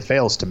movie really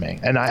fails to me.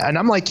 And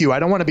I'm like you, I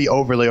don't want to be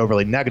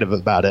overly negative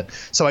about it.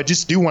 So I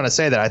just do want to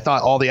say that I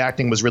thought all the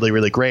acting was really,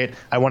 really great.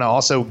 I want to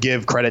also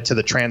give credit to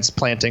the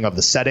transplanting of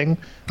the setting.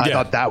 I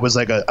thought that was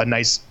like a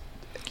nice.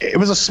 It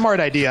was a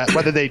smart idea.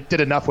 Whether they did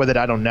enough with it,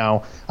 I don't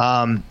know.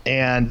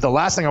 And the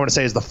last thing I want to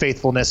say is the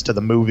faithfulness to the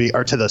movie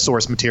or to the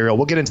source material.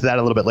 We'll get into that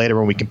a little bit later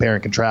when we compare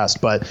and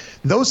contrast. But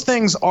those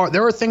things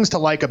there are things to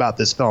like about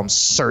this film,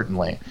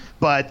 certainly.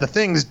 But the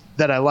things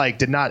that I like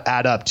did not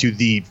add up to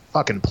the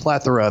fucking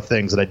plethora of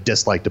things that I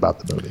disliked about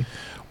the movie.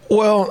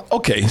 Well,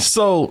 okay.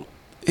 So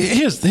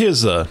here's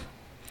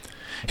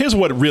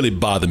what really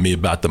bothered me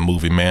about the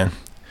movie, man.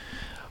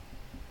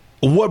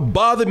 What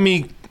bothered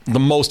me the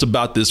most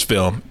about this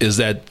film is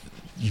that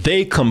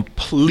they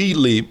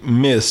completely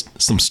missed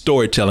some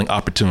storytelling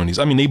opportunities.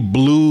 I mean, they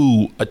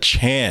blew a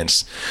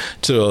chance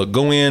to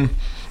go in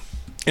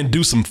and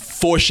do some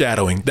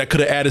foreshadowing that could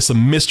have added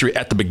some mystery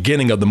at the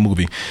beginning of the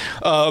movie.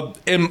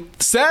 And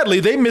sadly,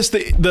 they missed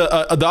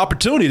the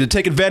opportunity to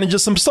take advantage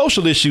of some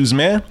social issues,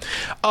 man.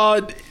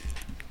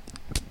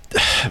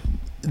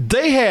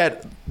 They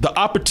had the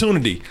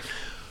opportunity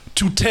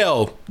to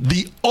tell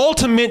the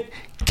ultimate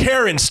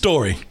Karen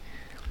story.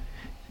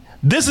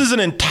 This is an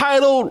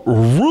entitled,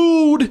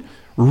 rude,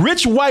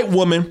 rich white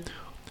woman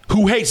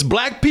who hates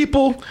black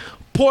people,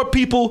 poor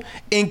people,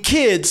 and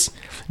kids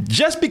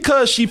just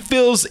because she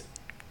feels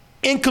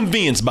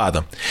inconvenienced by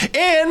them.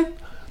 And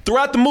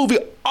throughout the movie,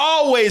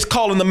 always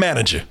calling the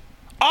manager.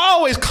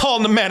 Stanley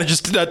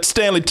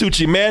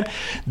Tucci, man.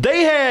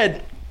 They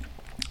had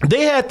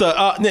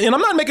the, and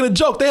I'm not making a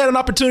joke, they had an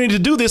opportunity to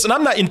do this, and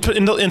I'm not,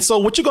 and so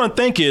what you're going to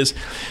think is,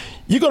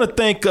 you're going to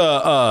think,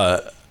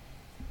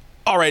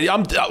 all right,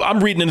 I'm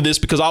reading into this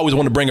because I always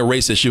want to bring a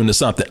race issue into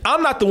something.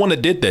 I'm not the one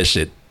that did that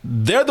shit.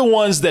 They're the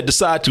ones that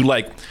decide to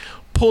like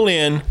pull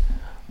in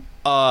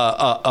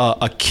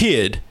a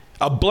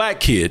black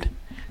kid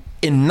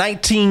in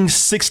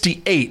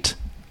 1968,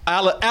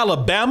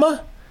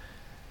 Alabama,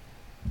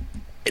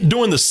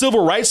 during the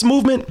civil rights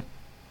movement,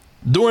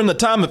 during the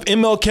time of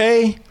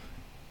MLK.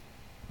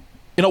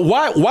 You know,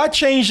 why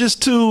change this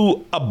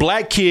to a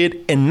black kid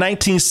in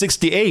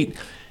 1968?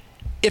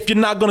 If you're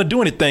not going to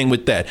do anything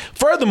with that.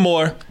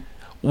 Furthermore,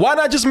 why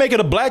not just make it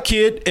a black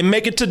kid and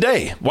make it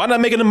today? Why not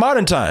make it in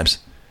modern times?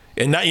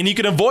 And you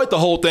can avoid the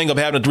whole thing of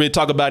having to really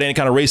talk about any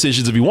kind of race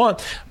issues if you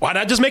want. Why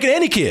not just make it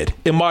any kid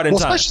in modern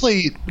times?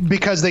 Especially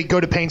because they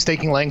go to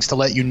painstaking lengths to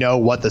let you know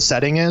what the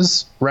setting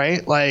is,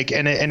 right? Like,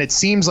 and it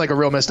seems like a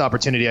real missed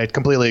opportunity. I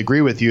completely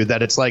agree with you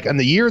that it's like in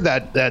the year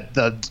that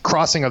the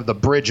crossing of the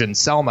bridge in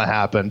Selma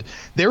happened,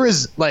 there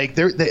is like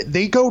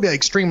they go to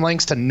extreme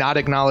lengths to not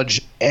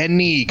acknowledge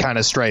any kind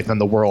of strife in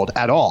the world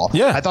at all.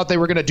 Yeah. I thought they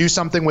were going to do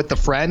something with the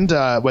friend,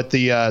 with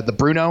the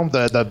Bruno,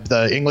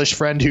 the English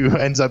friend who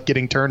ends up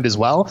getting turned as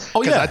well.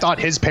 Oh, yeah. I thought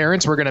his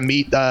parents were going to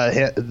meet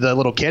the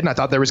little kid, and I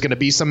thought there was going to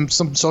be some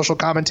social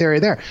commentary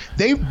there.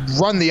 They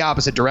run the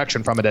opposite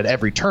direction from it at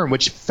every turn,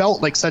 which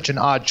felt like such an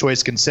odd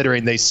choice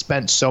considering they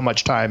spent so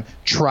much time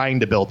trying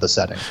to build the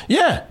setting.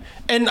 Yeah.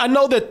 And I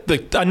know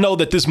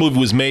that this movie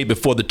was made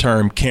before the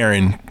term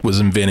Karen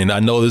was invented. I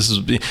know this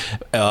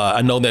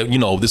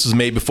was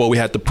made before we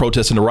had the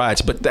protests and the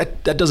riots, but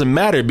that doesn't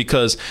matter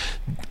because,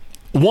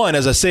 one,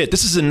 as I said,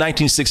 this is in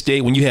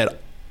 1968 when you had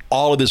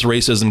all of this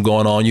racism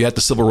going on. You had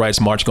the Civil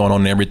Rights March going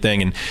on and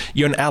everything, and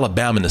you're in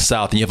Alabama in the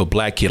South and you have a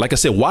black kid. Like I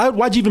said,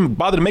 why'd you even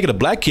bother to make it a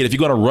black kid if you're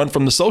going to run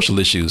from the social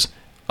issues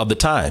of the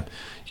time?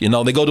 You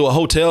know, they go to a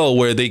hotel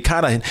where they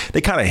kind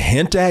of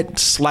hint at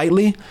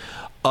slightly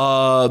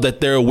that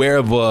they're aware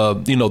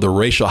of the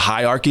racial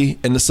hierarchy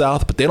in the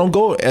South, but they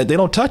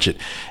don't touch it.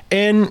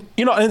 And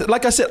and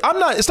like I said,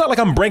 it's not like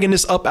I'm bringing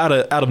this up out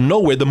of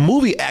nowhere. The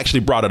movie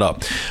actually brought it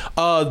up.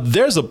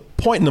 There's a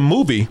point in the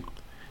movie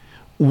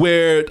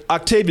where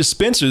Octavia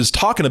Spencer is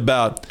talking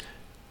about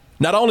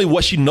not only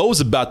what she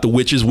knows about the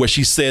witches, where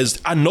she says,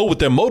 I know what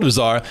their motives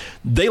are.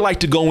 They like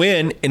to go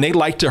in and they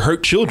like to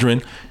hurt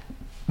children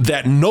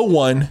that no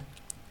one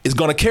is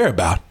going to care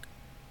about.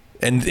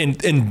 And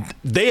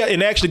they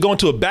actually go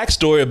into a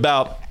backstory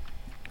about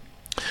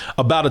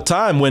a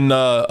time when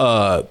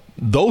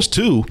those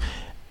two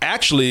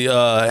actually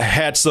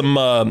had some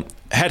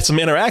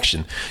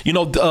interaction.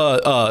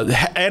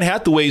 Anne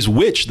Hathaway's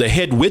witch, the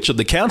head witch of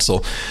the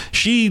council,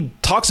 she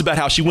talks about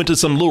how she went to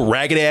some little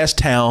ragged ass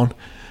town,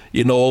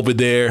 over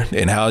there,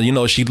 and how,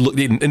 she looked,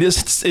 and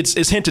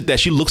it's hinted that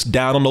she looks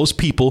down on those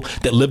people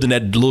that lived in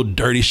that little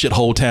dirty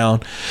shithole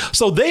town.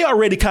 So they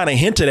already kind of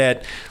hinted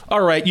at,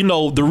 all right,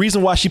 the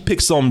reason why she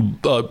picks on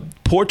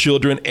poor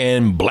children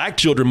and black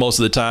children most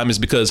of the time is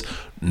because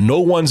no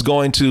one's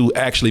going to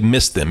actually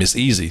miss them. It's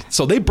easy.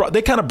 So they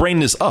kind of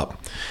bring this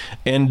up,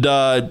 and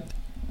I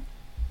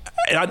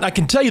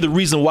can tell you the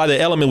reason why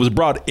the element was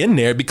brought in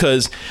there,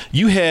 because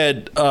you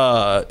had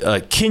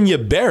Kenya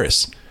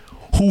Barris,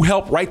 who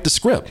helped write the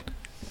script.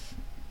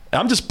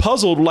 I'm just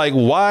puzzled, like,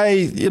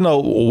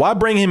 why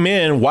bring him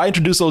in? Why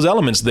introduce those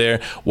elements there?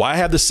 Why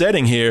have the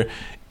setting here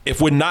if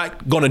we're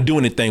not going to do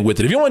anything with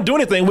it? If you don't want to do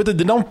anything with it,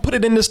 then don't put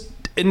it in this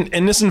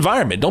in this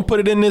environment. Don't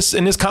put it in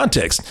this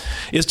context.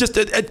 It's just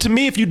to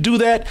me, if you do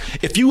that,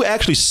 if you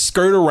actually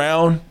skirt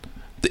around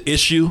the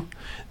issue,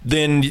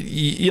 then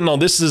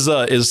this is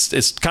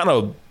it's kind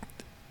of.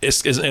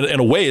 It's in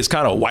a way, it's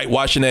kind of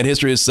whitewashing that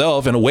history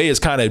itself. In a way, it's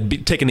kind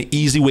of taking the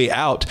easy way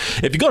out.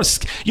 If you're going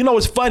to,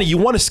 it's funny. You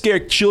want to scare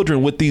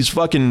children with these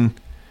fucking,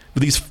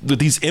 with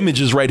these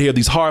images right here,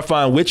 these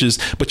horrifying witches,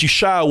 but you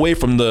shy away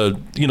from the,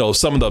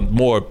 some of the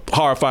more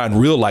horrifying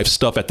real life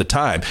stuff at the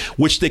time,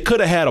 which they could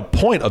have had a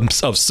point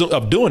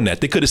of doing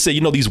that. They could have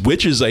said, these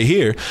witches are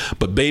here,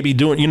 but baby,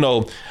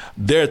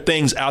 there are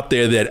things out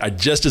there that are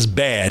just as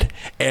bad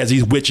as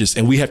these witches,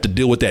 and we have to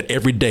deal with that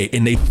every day.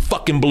 And they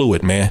fucking blew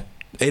it, man.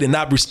 They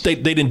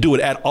didn't do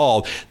it at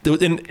all.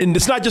 And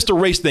it's not just a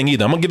race thing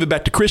either. I'm going to give it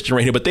back to Christian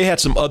right here, but they had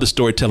some other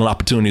storytelling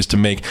opportunities to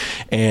make.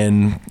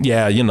 And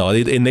yeah,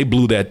 and they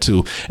blew that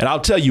too. And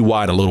I'll tell you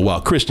why in a little while.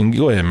 Christian,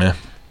 go ahead, man.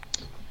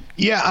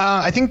 Yeah,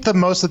 I think the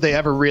most that they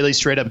ever really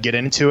straight up get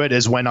into it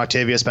is when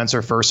Octavia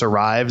Spencer first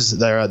arrives.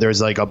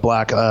 There's like a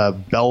black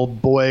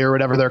bellboy or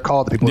whatever they're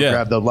called, the people who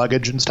grab the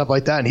luggage and stuff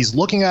like that. And he's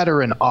looking at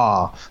her in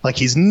awe, like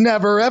he's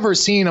never, ever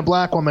seen a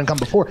black woman come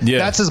before. Yeah.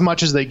 That's as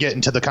much as they get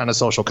into the kind of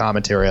social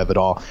commentary of it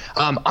all.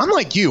 I'm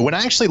like you. When I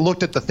actually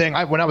looked at the thing,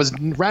 when I was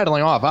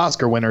rattling off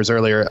Oscar winners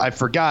earlier, I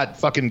forgot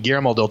fucking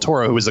Guillermo del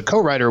Toro, who was a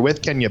co-writer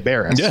with Kenya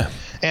Barris. Yeah.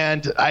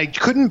 And I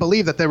couldn't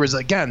believe that there was,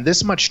 again,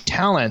 this much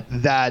talent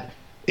that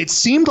it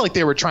seemed like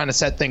they were trying to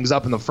set things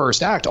up in the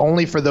first act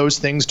only for those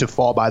things to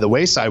fall by the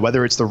wayside,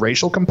 whether it's the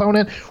racial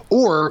component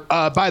or,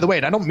 by the way,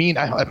 and I don't mean,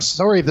 I'm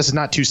sorry if this is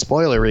not too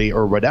spoilery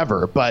or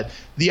whatever, but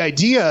the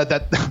idea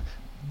that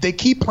they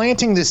keep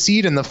planting the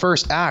seed in the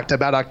first act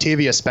about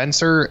Octavia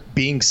Spencer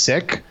being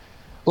sick.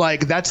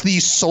 Like, that's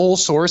the sole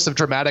source of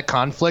dramatic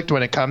conflict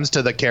when it comes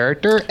to the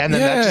character. And then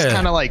that just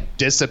kind of like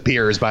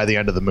disappears by the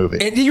end of the movie.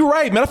 And you're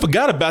right, man. I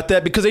forgot about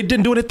that because they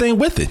didn't do anything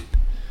with it.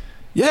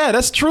 Yeah,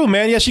 that's true,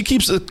 man. Yeah, she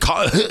keeps and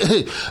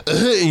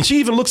she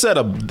even looks at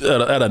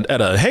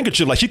a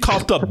handkerchief like she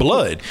coughed up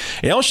blood.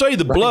 They don't show you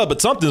the blood,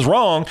 but something's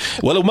wrong.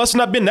 Well, it must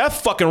not have been that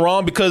fucking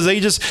wrong because they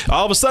just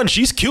all of a sudden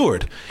she's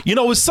cured.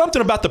 It's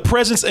something about the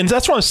presence, and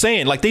that's what I'm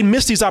saying. Like, they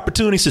miss these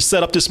opportunities to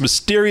set up this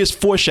mysterious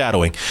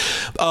foreshadowing.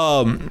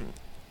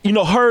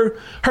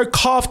 Her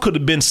cough could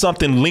have been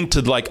something linked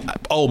to like,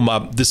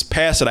 this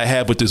past that I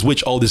have with this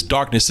witch. Oh, this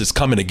darkness is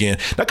coming again.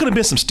 That could have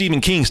been some Stephen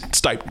King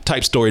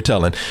type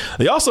storytelling.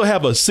 They also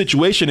have a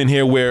situation in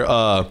here where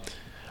I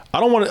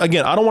don't want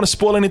to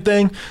spoil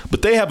anything,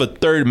 but they have a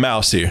third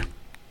mouse here,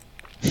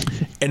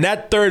 and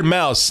that third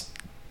mouse,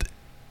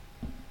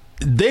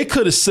 they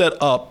could have set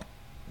up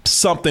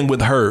something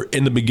with her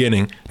in the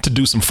beginning to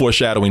do some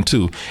foreshadowing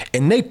too,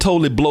 and they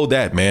totally blow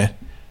that, man.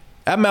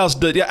 That mouse,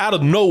 out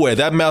of nowhere,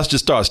 that mouse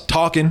just starts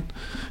talking.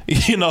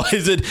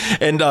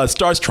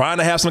 Starts trying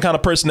to have some kind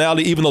of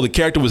personality, even though the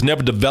character was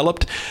never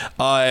developed.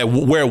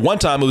 Where at one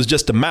time it was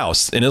just a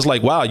mouse, and it's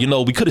like, wow,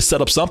 we could have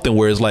set up something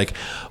where it's like,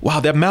 wow,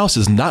 that mouse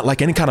is not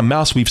like any kind of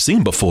mouse we've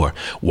seen before.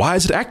 Why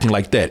is it acting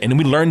like that? And then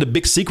we learned the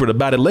big secret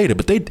about it later.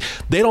 But they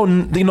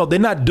don't, they're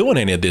not doing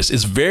any of this.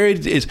 It's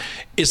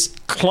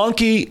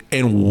clunky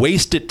and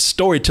wasted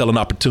storytelling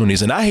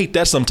opportunities, and I hate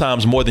that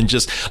sometimes more than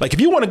just like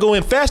if you want to go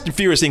in Fast and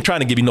Furious ain't trying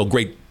to give you no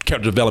great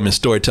character development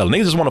storytelling.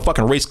 They just want to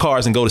fucking race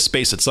cars and go to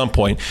space at some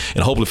point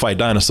and hopefully fight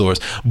dinosaurs.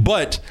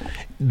 But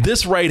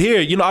this right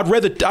here, I'd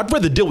rather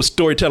deal with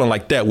storytelling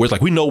like that, where it's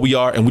like we know we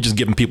are and we're just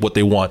giving people what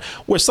they want.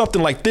 Where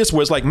something like this,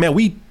 where it's like, man,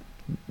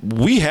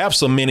 we have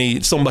so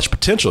much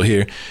potential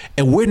here,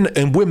 and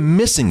we're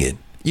missing it.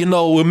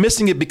 We're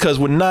missing it because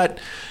we're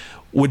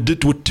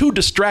too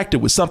distracted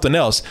with something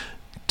else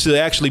to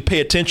actually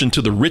pay attention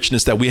to the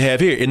richness that we have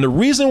here. And the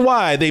reason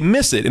why they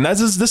miss it, and this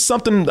is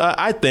something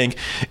I think,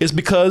 is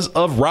because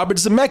of Robert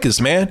Zemeckis,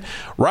 man.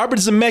 Robert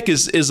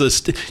Zemeckis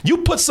you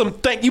put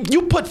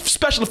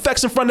special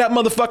effects in front of that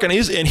motherfucker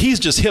and he's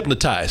just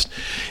hypnotized.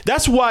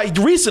 That's why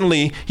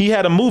recently he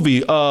had a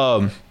movie,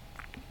 Welcome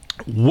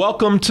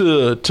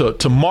to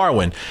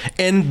Marwen.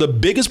 And the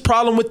biggest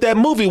problem with that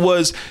movie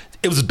was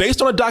it was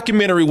based on a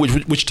documentary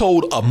which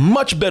told a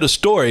much better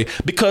story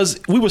because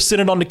we were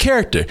centered on the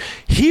character.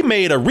 He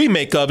made a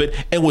remake of it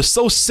and was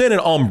so centered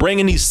on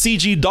bringing these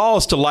CG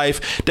dolls to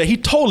life that he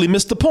totally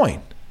missed the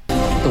point.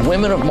 The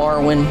women of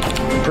Marwen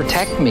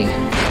protect me.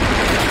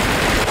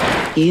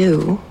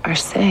 You are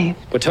safe.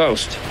 A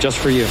toast, just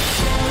for you.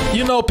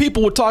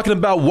 People were talking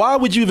about why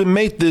would you even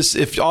make this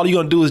if all you're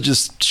going to do is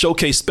just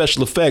showcase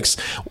special effects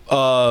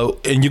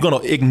and you're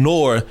going to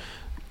ignore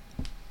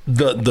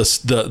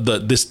this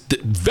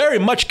very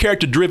much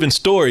character-driven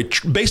story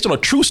based on a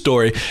true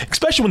story,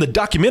 especially when the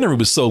documentary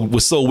was so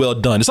well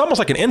done. It's almost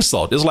like an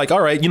insult. It's like,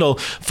 all right,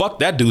 fuck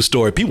that dude's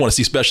story. People want to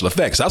see special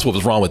effects. That's what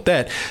was wrong with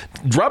that.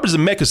 Robert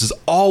Zemeckis is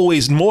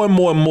always more and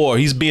more and more.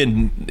 He's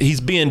being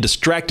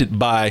distracted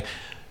by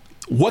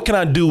what can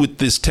I do with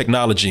this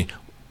technology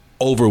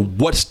over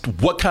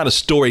what kind of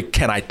story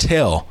can I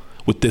tell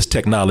with this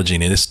technology.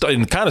 And it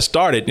kind of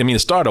started. It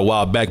started a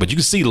while back, but you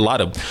can see a lot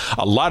of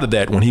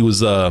that when he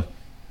was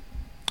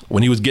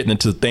getting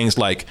into things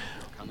like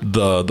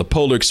the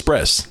Polar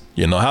Express.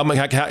 Can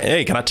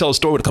I tell a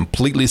story with a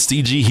completely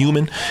CG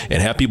human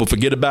and have people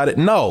forget about it?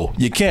 No,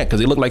 you can't, because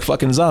they look like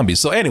fucking zombies.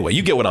 So anyway,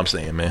 you get what I'm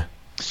saying, man.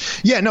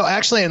 Yeah, no,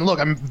 actually, and look,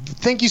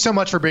 thank you so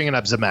much for bringing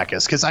up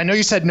Zemeckis, because I know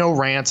you said no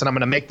rants, and I'm going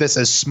to make this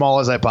as small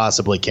as I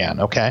possibly can,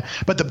 okay?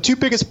 But the two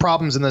biggest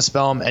problems in this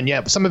film, and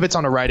yeah, some of it's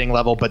on a writing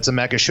level, but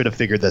Zemeckis should have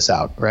figured this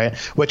out, right?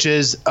 Which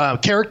is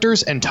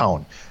characters and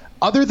tone.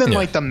 Other than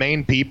like the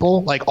main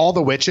people, like all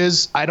the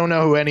witches, I don't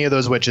know who any of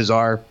those witches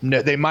are.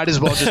 No, they might as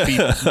well just be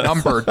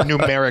numbered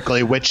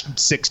numerically, witch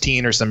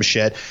 16 or some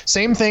shit.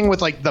 Same thing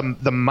with like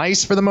the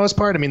mice for the most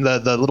part.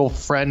 The little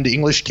friend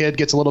English kid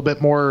gets a little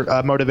bit more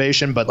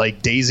motivation, but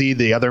like Daisy,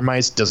 the other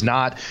mice, does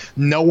not.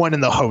 No one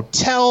in the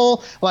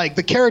hotel. Like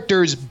the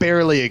characters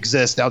barely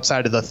exist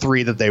outside of the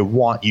three that they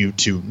want you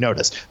to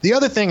notice. The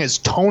other thing is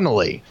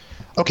tonally.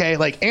 Okay,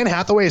 like Anne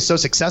Hathaway is so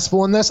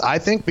successful in this, I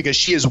think, because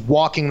she is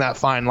walking that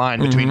fine line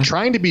between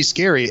trying to be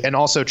scary and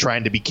also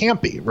trying to be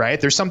campy, right?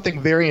 There's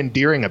something very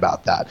endearing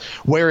about that.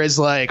 Whereas,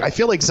 like, I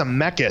feel like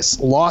Zemeckis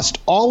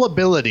lost all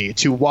ability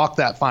to walk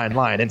that fine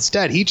line.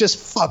 Instead, he just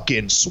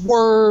fucking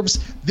swerves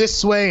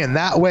this way and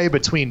that way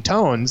between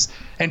tones.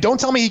 And don't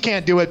tell me he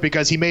can't do it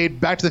because he made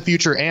Back to the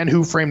Future and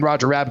Who Framed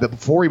Roger Rabbit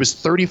before he was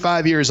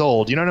 35 years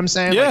old. You know what I'm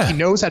saying? Yeah. Like, he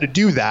knows how to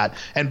do that.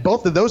 And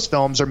both of those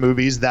films are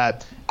movies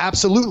that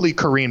absolutely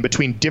careen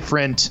between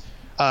different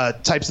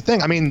types of thing.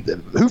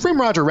 Who Framed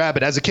Roger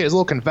Rabbit, as a kid, is a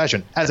little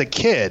confession. As a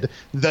kid,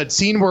 the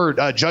scene where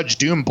Judge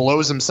Doom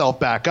blows himself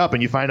back up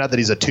and you find out that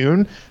he's a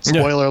toon,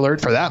 spoiler alert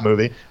for that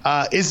movie,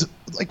 is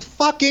like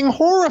fucking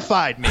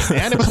horrified me,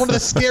 man. It was one of the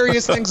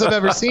scariest things I've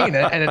ever seen.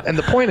 And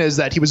the point is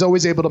that he was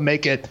always able to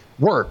make it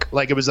work.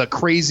 Like it was a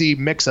crazy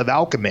mix of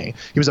alchemy.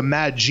 He was a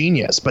mad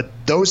genius. But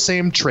those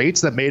same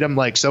traits that made him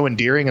like so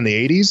endearing in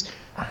the 80s,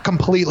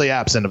 completely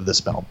absent of this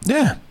film.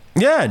 Yeah.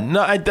 Yeah,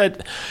 no,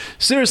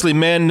 seriously,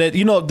 man,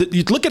 you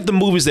look at the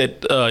movies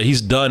that he's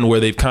done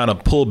where they've kind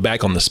of pulled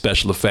back on the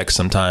special effects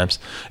sometimes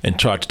and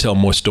tried to tell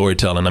more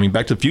storytelling.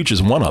 Back to the Future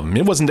is one of them.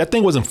 That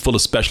thing wasn't full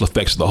of special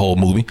effects the whole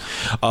movie.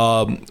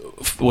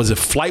 Was it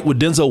Flight with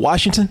Denzel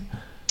Washington?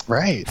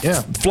 Right,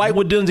 yeah. Flight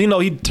with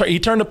Denzel, he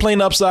turned the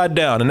plane upside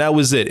down, and that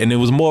was it. And it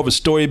was more of a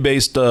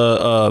story-based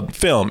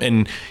film.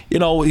 And,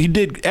 he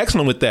did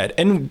excellent with that.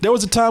 And there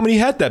was a time when he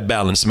had that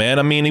balance,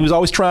 man. He was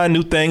always trying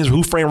new things.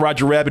 Who Framed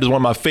Roger Rabbit is one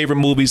of my favorite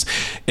movies.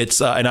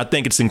 It's and I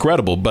think it's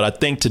incredible. But I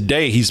think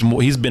today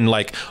he's been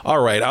like,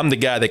 all right, I'm the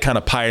guy that kind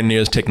of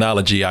pioneers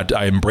technology.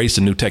 I embrace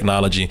the new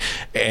technology.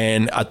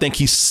 And I think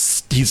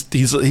he's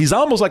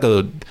almost like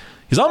a...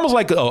 He's almost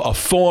like a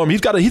form.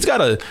 He's got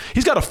a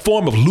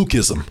form of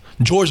Lucasm,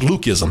 George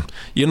Lucasm.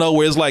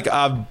 Where it's like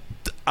I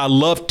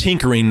love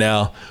tinkering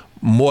now,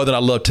 more than I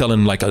love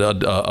telling like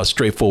a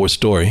straightforward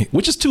story,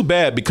 which is too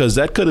bad because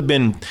that could have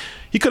been.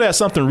 He could have had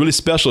something really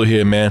special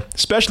here, man,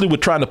 especially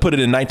with trying to put it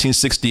in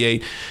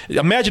 1968.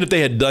 Imagine if they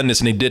had done this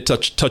and they did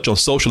touch on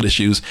social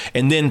issues,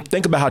 and then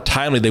think about how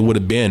timely they would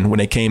have been when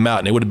they came out.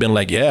 And they would have been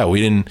like, yeah, we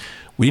didn't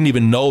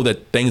even know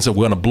that things are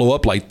going to blow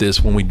up like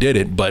this when we did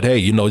it. But hey,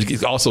 you know,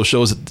 it also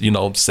shows that, you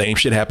know, same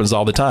shit happens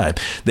all the time.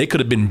 They could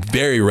have been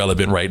very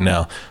relevant right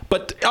now.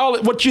 But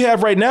what you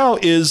have right now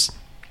is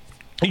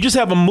you just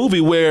have a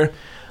movie where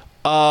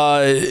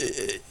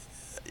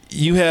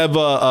you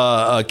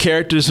have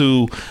characters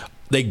who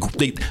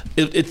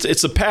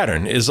it's a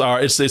pattern. It's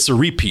a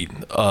repeat.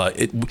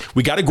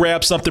 We got to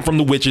grab something from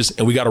the witches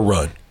and we got to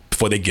run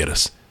before they get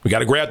us. We got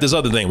to grab this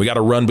other thing. We got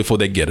to run before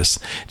they get us.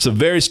 It's a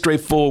very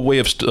straightforward way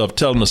of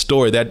telling a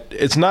story that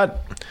it's not.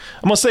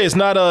 I'm gonna say it's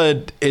not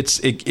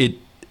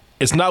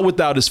it's not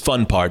without its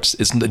fun parts.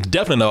 It's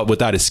definitely not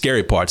without its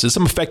scary parts. There's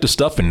some effective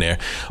stuff in there,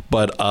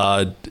 but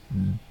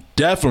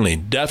definitely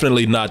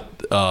not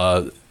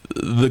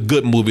the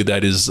good movie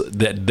that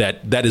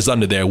is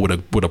under there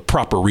with a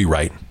proper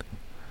rewrite.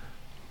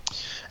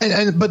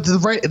 But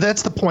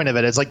that's the point of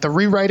it. It's like the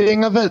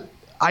rewriting of it.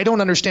 I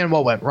don't understand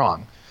what went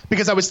wrong.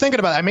 Because I was thinking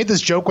about it. I made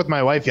this joke with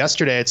my wife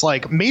yesterday. It's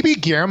like, maybe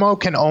Guillermo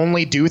can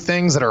only do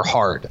things that are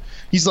hard.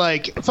 He's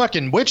like,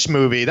 fucking witch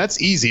movie,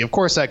 that's easy. Of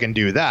course I can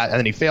do that. And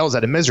then he fails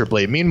at it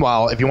miserably.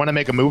 Meanwhile, if you want to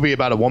make a movie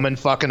about a woman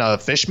fucking a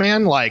fish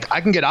man, like,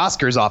 I can get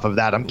Oscars off of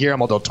that. I'm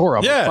Guillermo del Toro.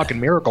 I'm a fucking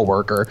miracle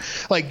worker.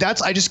 Like,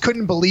 I just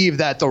couldn't believe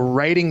that the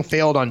writing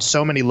failed on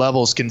so many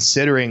levels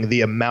considering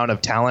the amount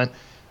of talent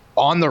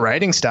on the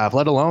writing staff,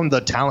 let alone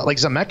the talent. Like,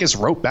 Zemeckis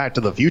wrote Back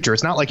to the Future.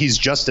 It's not like he's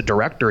just a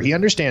director. He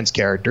understands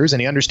characters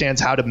and he understands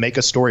how to make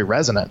a story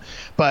resonant.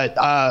 But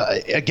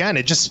again,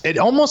 it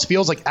almost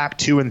feels like Act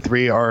 2 and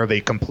 3 are of a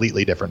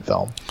completely different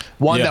film.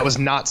 One that was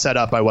not set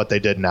up by what they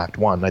did in Act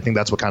 1. I think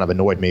that's what kind of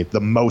annoyed me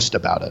the most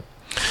about it.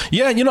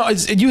 Yeah, you know,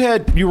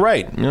 you're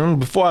right. You know,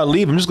 before I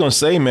leave, I'm just gonna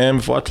say, man,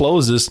 before I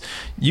close this,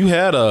 you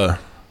had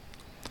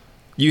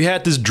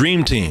this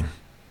dream team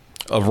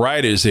of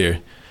writers here.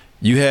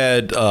 You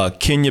had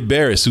Kenya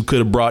Barris, who could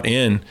have brought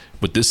in,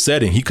 with this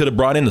setting, he could have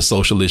brought in the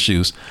social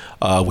issues.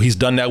 He's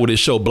done that with his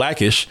show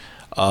Blackish.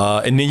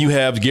 And then you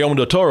have Guillermo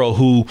del Toro,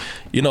 who,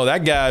 you know,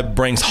 that guy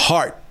brings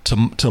heart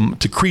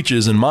to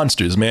creatures and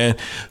monsters, man.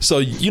 So,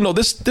 you know,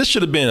 this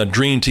should have been a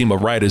dream team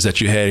of writers that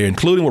you had here,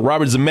 including with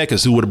Robert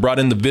Zemeckis, who would have brought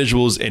in the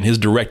visuals and his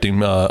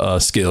directing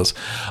skills.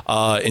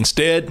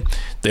 Instead,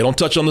 they don't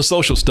touch on the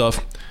social stuff.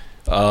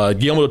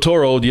 Guillermo del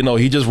Toro, you know,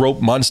 he just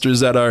wrote monsters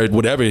that are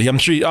whatever. I'm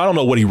sure, I don't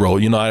know what he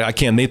wrote. You know, I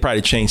can't. They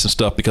probably changed some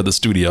stuff because of the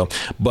studio,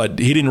 but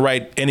he didn't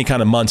write any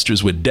kind of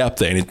monsters with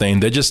depth or anything.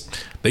 They just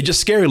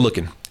scary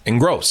looking and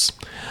gross.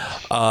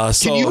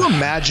 Can you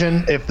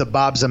imagine if the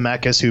Bob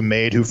Zemeckis who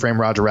made Who Framed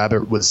Roger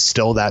Rabbit was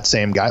still that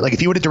same guy? Like, if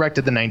he would have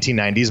directed the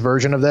 1990s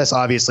version of this,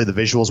 obviously the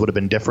visuals would have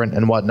been different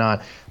and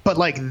whatnot. But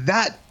like,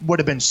 that would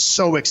have been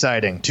so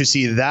exciting to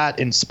see that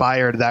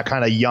inspired, that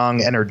kind of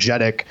young,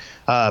 energetic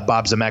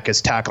Bob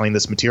Zemeckis tackling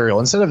this material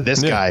instead of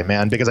this guy,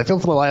 man. Because I feel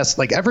for the last,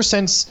 like, ever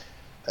since.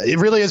 It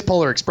really is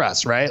Polar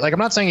Express, right? Like, I'm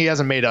not saying he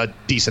hasn't made a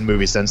decent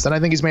movie since then. I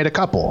think he's made a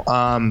couple.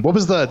 What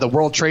was the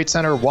World Trade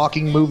Center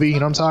walking movie? You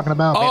know what I'm talking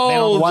about? Man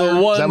on the Wire?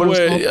 The one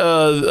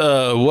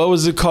where, what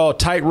was it called?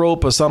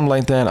 Tightrope or something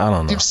like that? I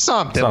don't know.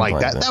 Something like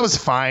that. That was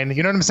fine.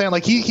 You know what I'm saying?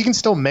 Like, he can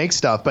still make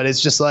stuff, but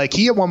it's just like,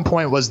 he at one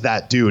point was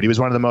that dude. He was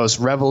one of the most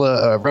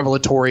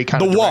revelatory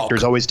kind of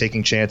directors, always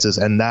taking chances,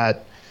 and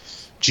that...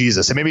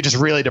 Jesus, it made me just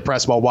really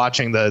depressed while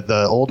watching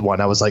the old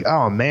one. I was like,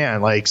 oh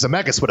man, like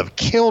Zemeckis would have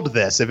killed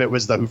this if it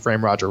was the Who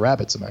Framed Roger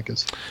Rabbit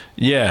Zemeckis.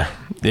 Yeah.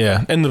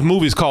 And the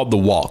movie's called The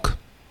Walk.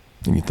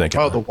 And you think,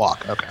 The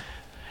Walk. Okay.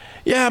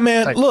 Yeah,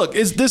 man. Look,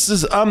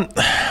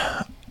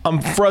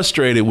 I'm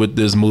frustrated with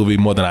this movie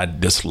more than I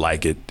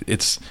dislike it.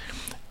 It's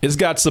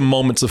got some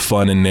moments of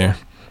fun in there.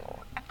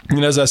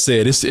 And as I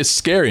said, it's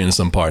scary in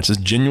some parts.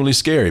 It's genuinely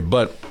scary,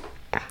 but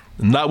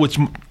not with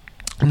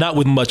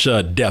much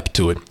depth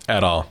to it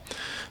at all.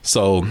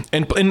 So,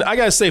 and I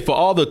gotta say, for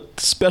all the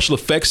special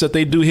effects that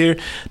they do here,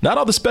 not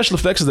all the special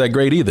effects is that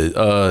great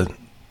either.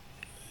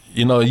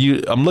 You know,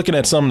 I'm looking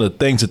at some of the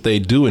things that they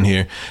do in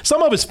here.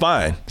 Some of it's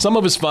fine.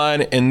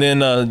 And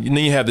then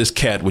you have this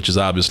cat, which is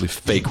obviously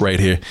fake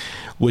right here,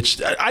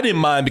 which I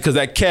didn't mind because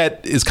that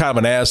cat is kind of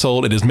an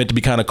asshole. It is meant to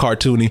be kind of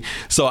cartoony.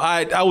 So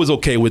I was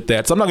okay with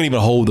that. So I'm not going to even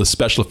hold the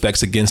special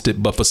effects against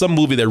it. But for some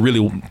movie that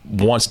really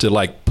wants to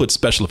like put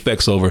special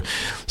effects over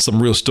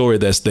some real story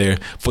that's there,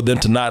 for them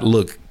to not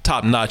look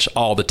top notch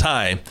all the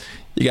time,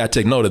 you got to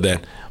take note of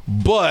that.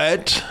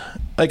 But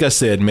like I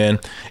said, man,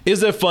 is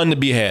there fun to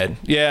be had?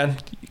 Yeah,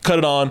 cut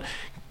it on.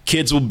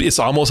 Kids will be, it's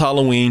almost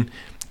Halloween.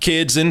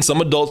 Kids and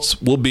some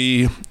adults will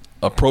be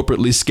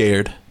appropriately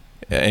scared.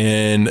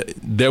 And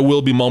there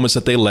will be moments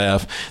that they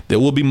laugh. There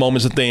will be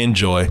moments that they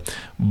enjoy.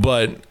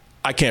 But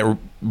I can't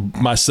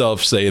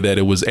myself say that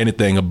it was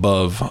anything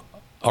above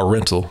a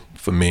rental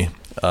for me.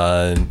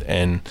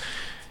 And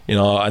you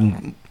know,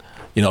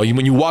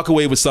 when you walk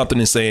away with something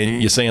and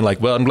you're saying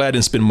like, well, I'm glad I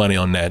didn't spend money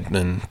on that.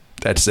 And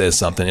that says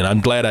something. And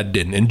I'm glad I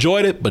didn't.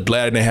 Enjoyed it, but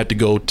glad I didn't have to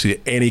go to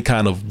any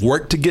kind of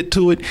work to get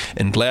to it.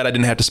 And glad I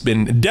didn't have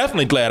to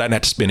definitely glad I didn't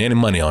have to spend any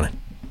money on it.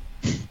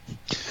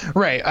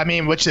 Right. I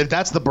mean, which if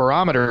that's the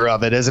barometer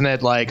of it, isn't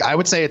it? Like, I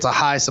would say it's a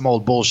high some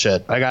old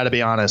bullshit. I got to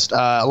be honest.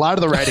 A lot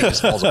of the writing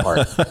just falls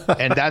apart.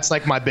 And that's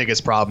like my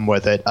biggest problem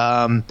with it.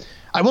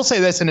 I will say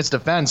this in its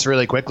defense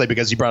really quickly,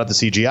 because you brought up the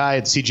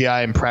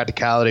CGI and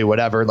practicality,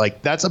 whatever.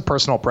 Like, that's a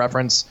personal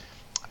preference.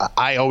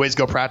 I always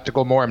go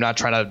practical more. I'm not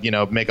trying to,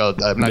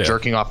 I'm not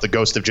jerking off the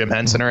ghost of Jim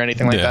Henson or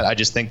anything like that. I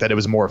just think that it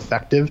was more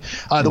effective.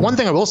 The one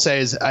thing I will say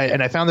is,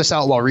 and I found this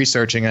out while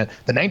researching it,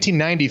 the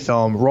 1990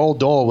 film, Roald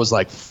Dahl was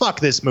like, fuck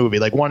this movie,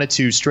 like wanted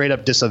to straight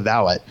up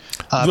disavow it.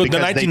 The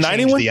because 1990 they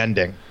changed one? the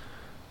ending.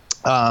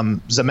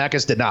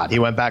 Zemeckis did not. He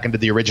went back into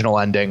the original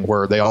ending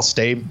where they all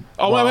stay.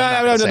 Oh, I'm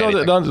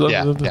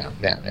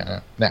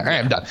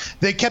done.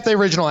 They kept the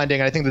original ending,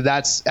 and I think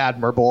that's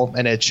admirable.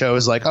 And it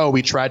shows like, oh,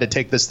 we tried to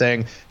take this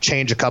thing,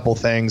 change a couple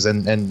things,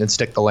 and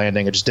stick the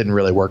landing. It just didn't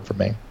really work for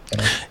me.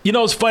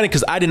 It's funny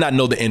because I did not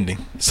know the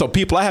ending. So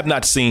people I have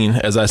not seen,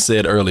 as I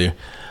said earlier.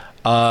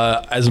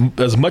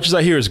 As much as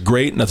I hear is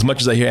great, and as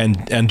much as I hear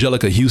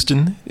Angelica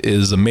Houston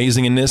is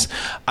amazing in this,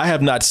 I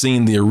have not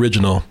seen the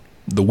original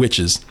The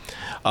Witches.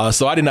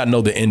 So I did not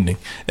know the ending.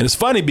 And it's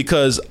funny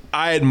because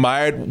I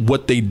admired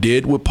what they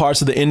did with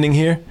parts of the ending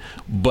here,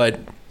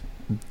 but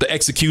the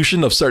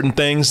execution of certain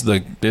things,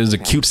 there's a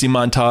cutesy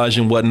montage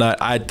and whatnot,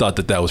 I thought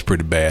that was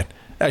pretty bad.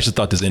 I actually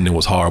thought this ending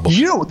was horrible.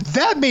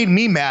 That made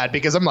me mad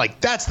because I'm like,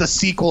 that's the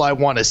sequel I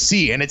want to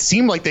see. And it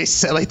seemed like they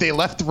said, like they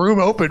left the room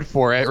open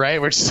for it, right?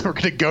 We're going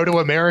to go to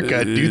America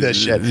and do this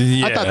shit.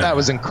 Yeah. I thought that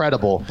was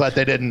incredible, but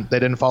they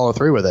didn't follow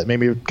through with it. Made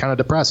me kind of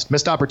depressed.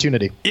 Missed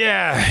opportunity.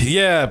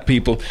 Yeah,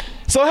 people.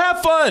 So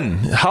have fun.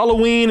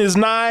 Halloween is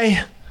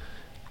nigh.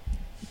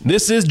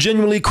 This is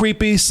genuinely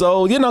creepy,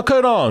 so cut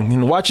it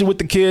on. Watch it with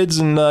the kids,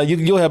 and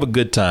you'll have a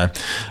good time.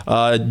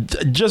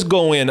 Just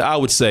go in, I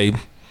would say.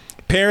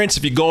 Parents,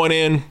 if you're going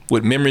in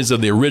with memories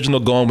of the original,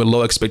 going with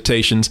low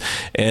expectations,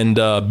 and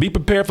be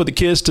prepared for the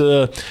kids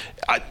to.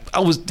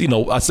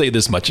 I say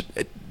this much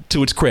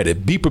to its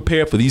credit: be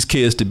prepared for these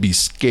kids to be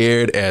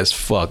scared as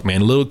fuck,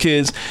 man. Little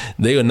kids,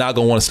 they are not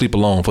gonna want to sleep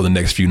alone for the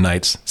next few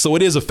nights. So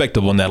it is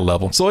effective on that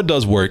level. So it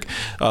does work.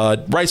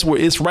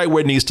 It's right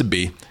where it needs to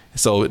be.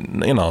 So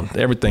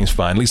everything's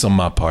fine, at least on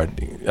my part.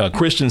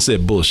 Christian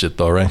said bullshit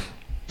though, right?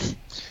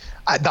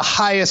 The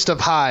highest of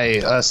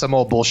high, some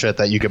old bullshit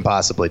that you can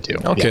possibly do.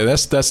 Okay,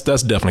 that's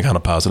definitely kind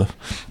of positive.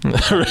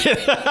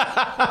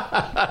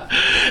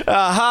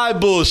 High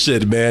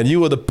bullshit, man.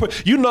 You are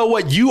you know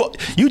what?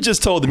 You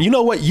just told them, you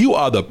know what? You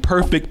are the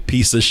perfect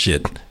piece of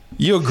shit.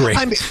 You're great.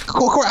 I'm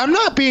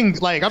not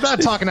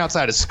talking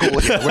outside of school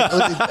here.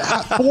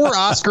 4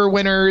 Oscar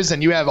winners,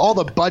 and you have all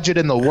the budget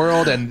in the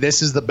world, and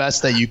this is the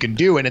best that you can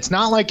do. And it's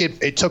not like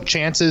it took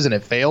chances and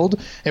it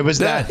failed. It was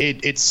that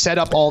it set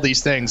up all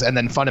these things and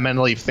then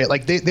fundamentally failed.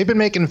 Like they've been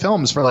making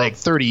films for like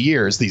 30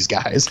 years. These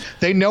guys,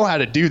 they know how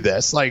to do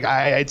this. Like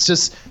it's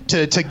just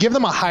to give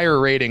them a higher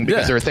rating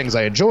because there are things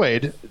I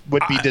enjoyed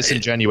would be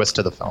disingenuous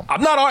to the film.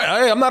 I'm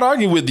not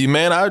arguing with you,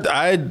 man.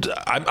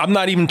 I'm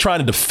not even trying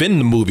to defend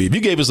the movie. If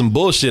you gave us some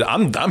bullshit,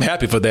 I'm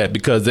happy for that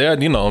because they're,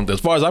 as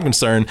far as I'm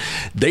concerned,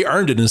 they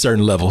earned it in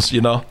certain levels.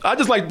 I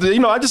just like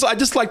I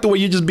just like the way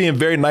you're just being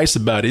very nice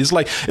about it. It's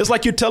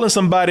like you're telling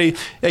somebody,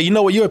 hey, you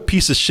know what, you're a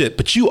piece of shit,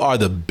 but you are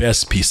the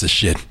best piece of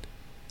shit.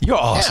 You're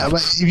awesome. Yeah,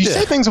 but if you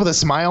say things with a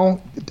smile,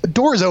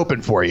 doors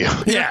open for you.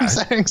 You know what I'm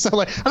saying?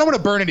 So I don't want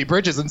to burn any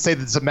bridges and say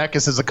that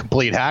Zemeckis is a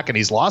complete hack and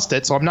he's lost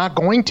it. So I'm not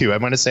going to. I'm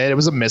going to say it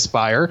was a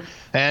misfire.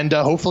 And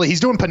hopefully he's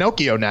doing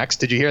Pinocchio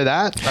next. Did you hear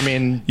that? I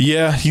mean,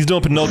 yeah, he's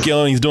doing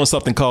Pinocchio and he's doing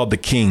something called The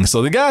King.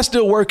 So the guy's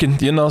still working,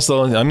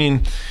 So, I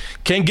mean,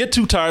 can't get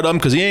too tired of him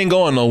because he ain't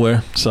going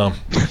nowhere. So.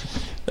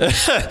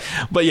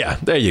 But yeah,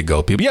 there you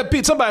go, people. Yeah,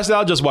 Pete, somebody said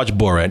I'll just watch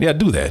Borat. Yeah,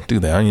 do that. I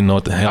don't even know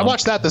what the hell. I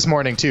watched that this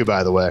morning too,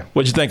 by the way.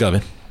 What'd you think of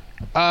it?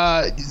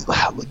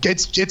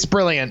 It's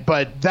brilliant,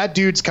 but that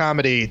dude's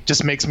comedy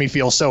just makes me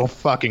feel so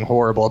fucking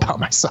horrible about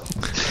myself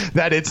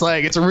that it's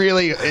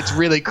really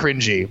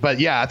cringy.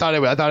 But yeah, I thought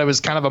it was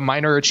kind of a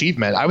minor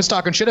achievement. I was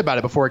talking shit about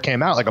it before it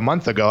came out like a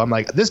month ago. I'm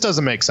like, this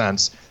doesn't make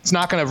sense. It's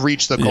not going to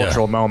reach the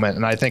cultural moment,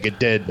 and I think it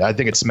did. I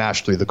think it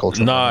smashed through the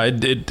cultural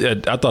moment.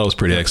 I thought it was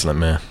pretty excellent,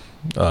 man.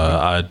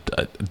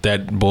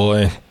 That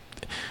boy,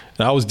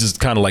 and I was just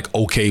kind of like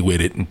okay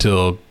with it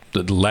until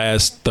the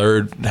last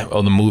third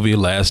of the movie,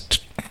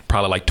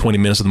 probably like 20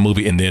 minutes of the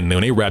movie, and then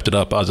when they wrapped it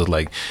up, I was just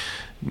like,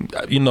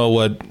 you know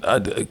what,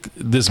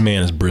 this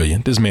man is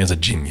brilliant. This man's a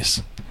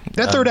genius.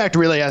 That third act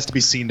really has to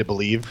be seen to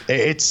believe.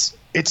 It's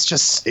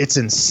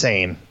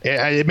insane.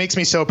 It makes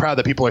me so proud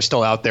that people are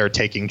still out there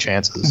taking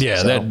chances.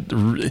 Yeah,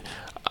 so.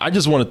 I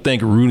just want to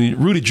thank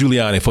Rudy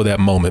Giuliani for that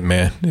moment,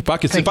 man.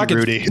 Thank you,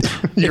 Rudy.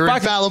 Your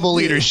infallible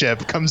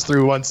leadership comes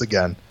through once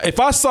again. If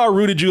I saw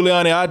Rudy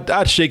Giuliani,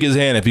 I'd shake his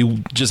hand if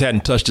he just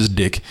hadn't touched his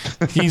dick.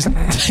 He's Darling,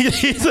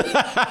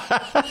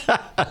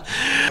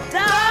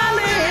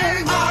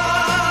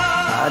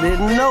 I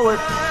didn't know it,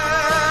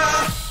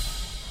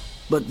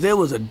 but there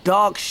was a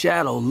dark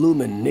shadow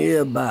looming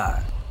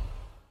nearby.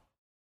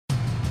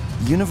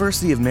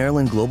 University of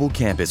Maryland Global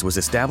Campus was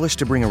established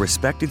to bring a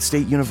respected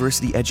state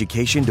university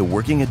education to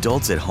working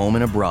adults at home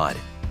and abroad.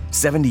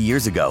 70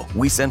 years ago,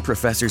 we sent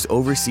professors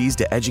overseas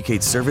to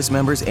educate service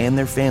members and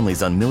their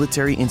families on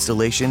military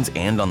installations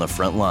and on the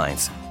front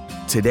lines.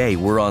 Today,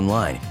 we're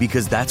online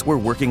because that's where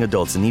working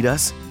adults need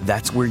us,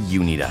 that's where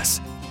you need us.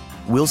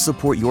 We'll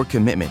support your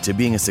commitment to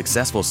being a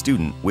successful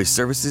student with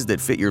services that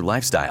fit your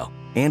lifestyle,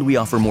 and we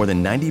offer more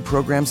than 90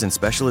 programs and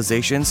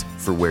specializations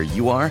for where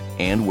you are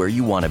and where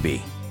you want to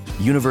be.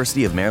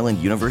 University of Maryland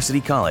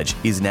University College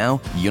is now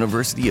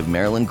University of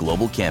Maryland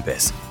Global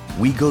Campus.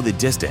 We go the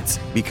distance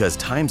because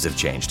times have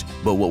changed,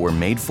 but what we're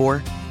made for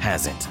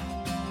hasn't.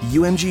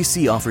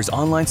 UMGC offers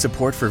online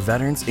support for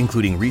veterans,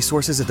 including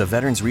resources at the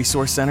Veterans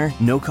Resource Center,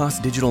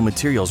 no-cost digital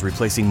materials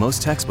replacing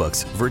most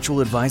textbooks, virtual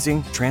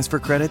advising, transfer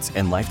credits,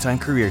 and lifetime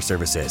career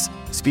services.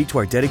 Speak to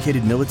our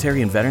dedicated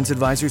military and veterans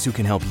advisors who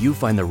can help you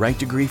find the right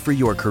degree for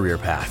your career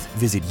path.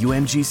 Visit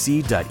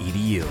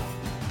umgc.edu.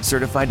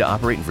 Certified to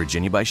operate in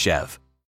Virginia by Chev.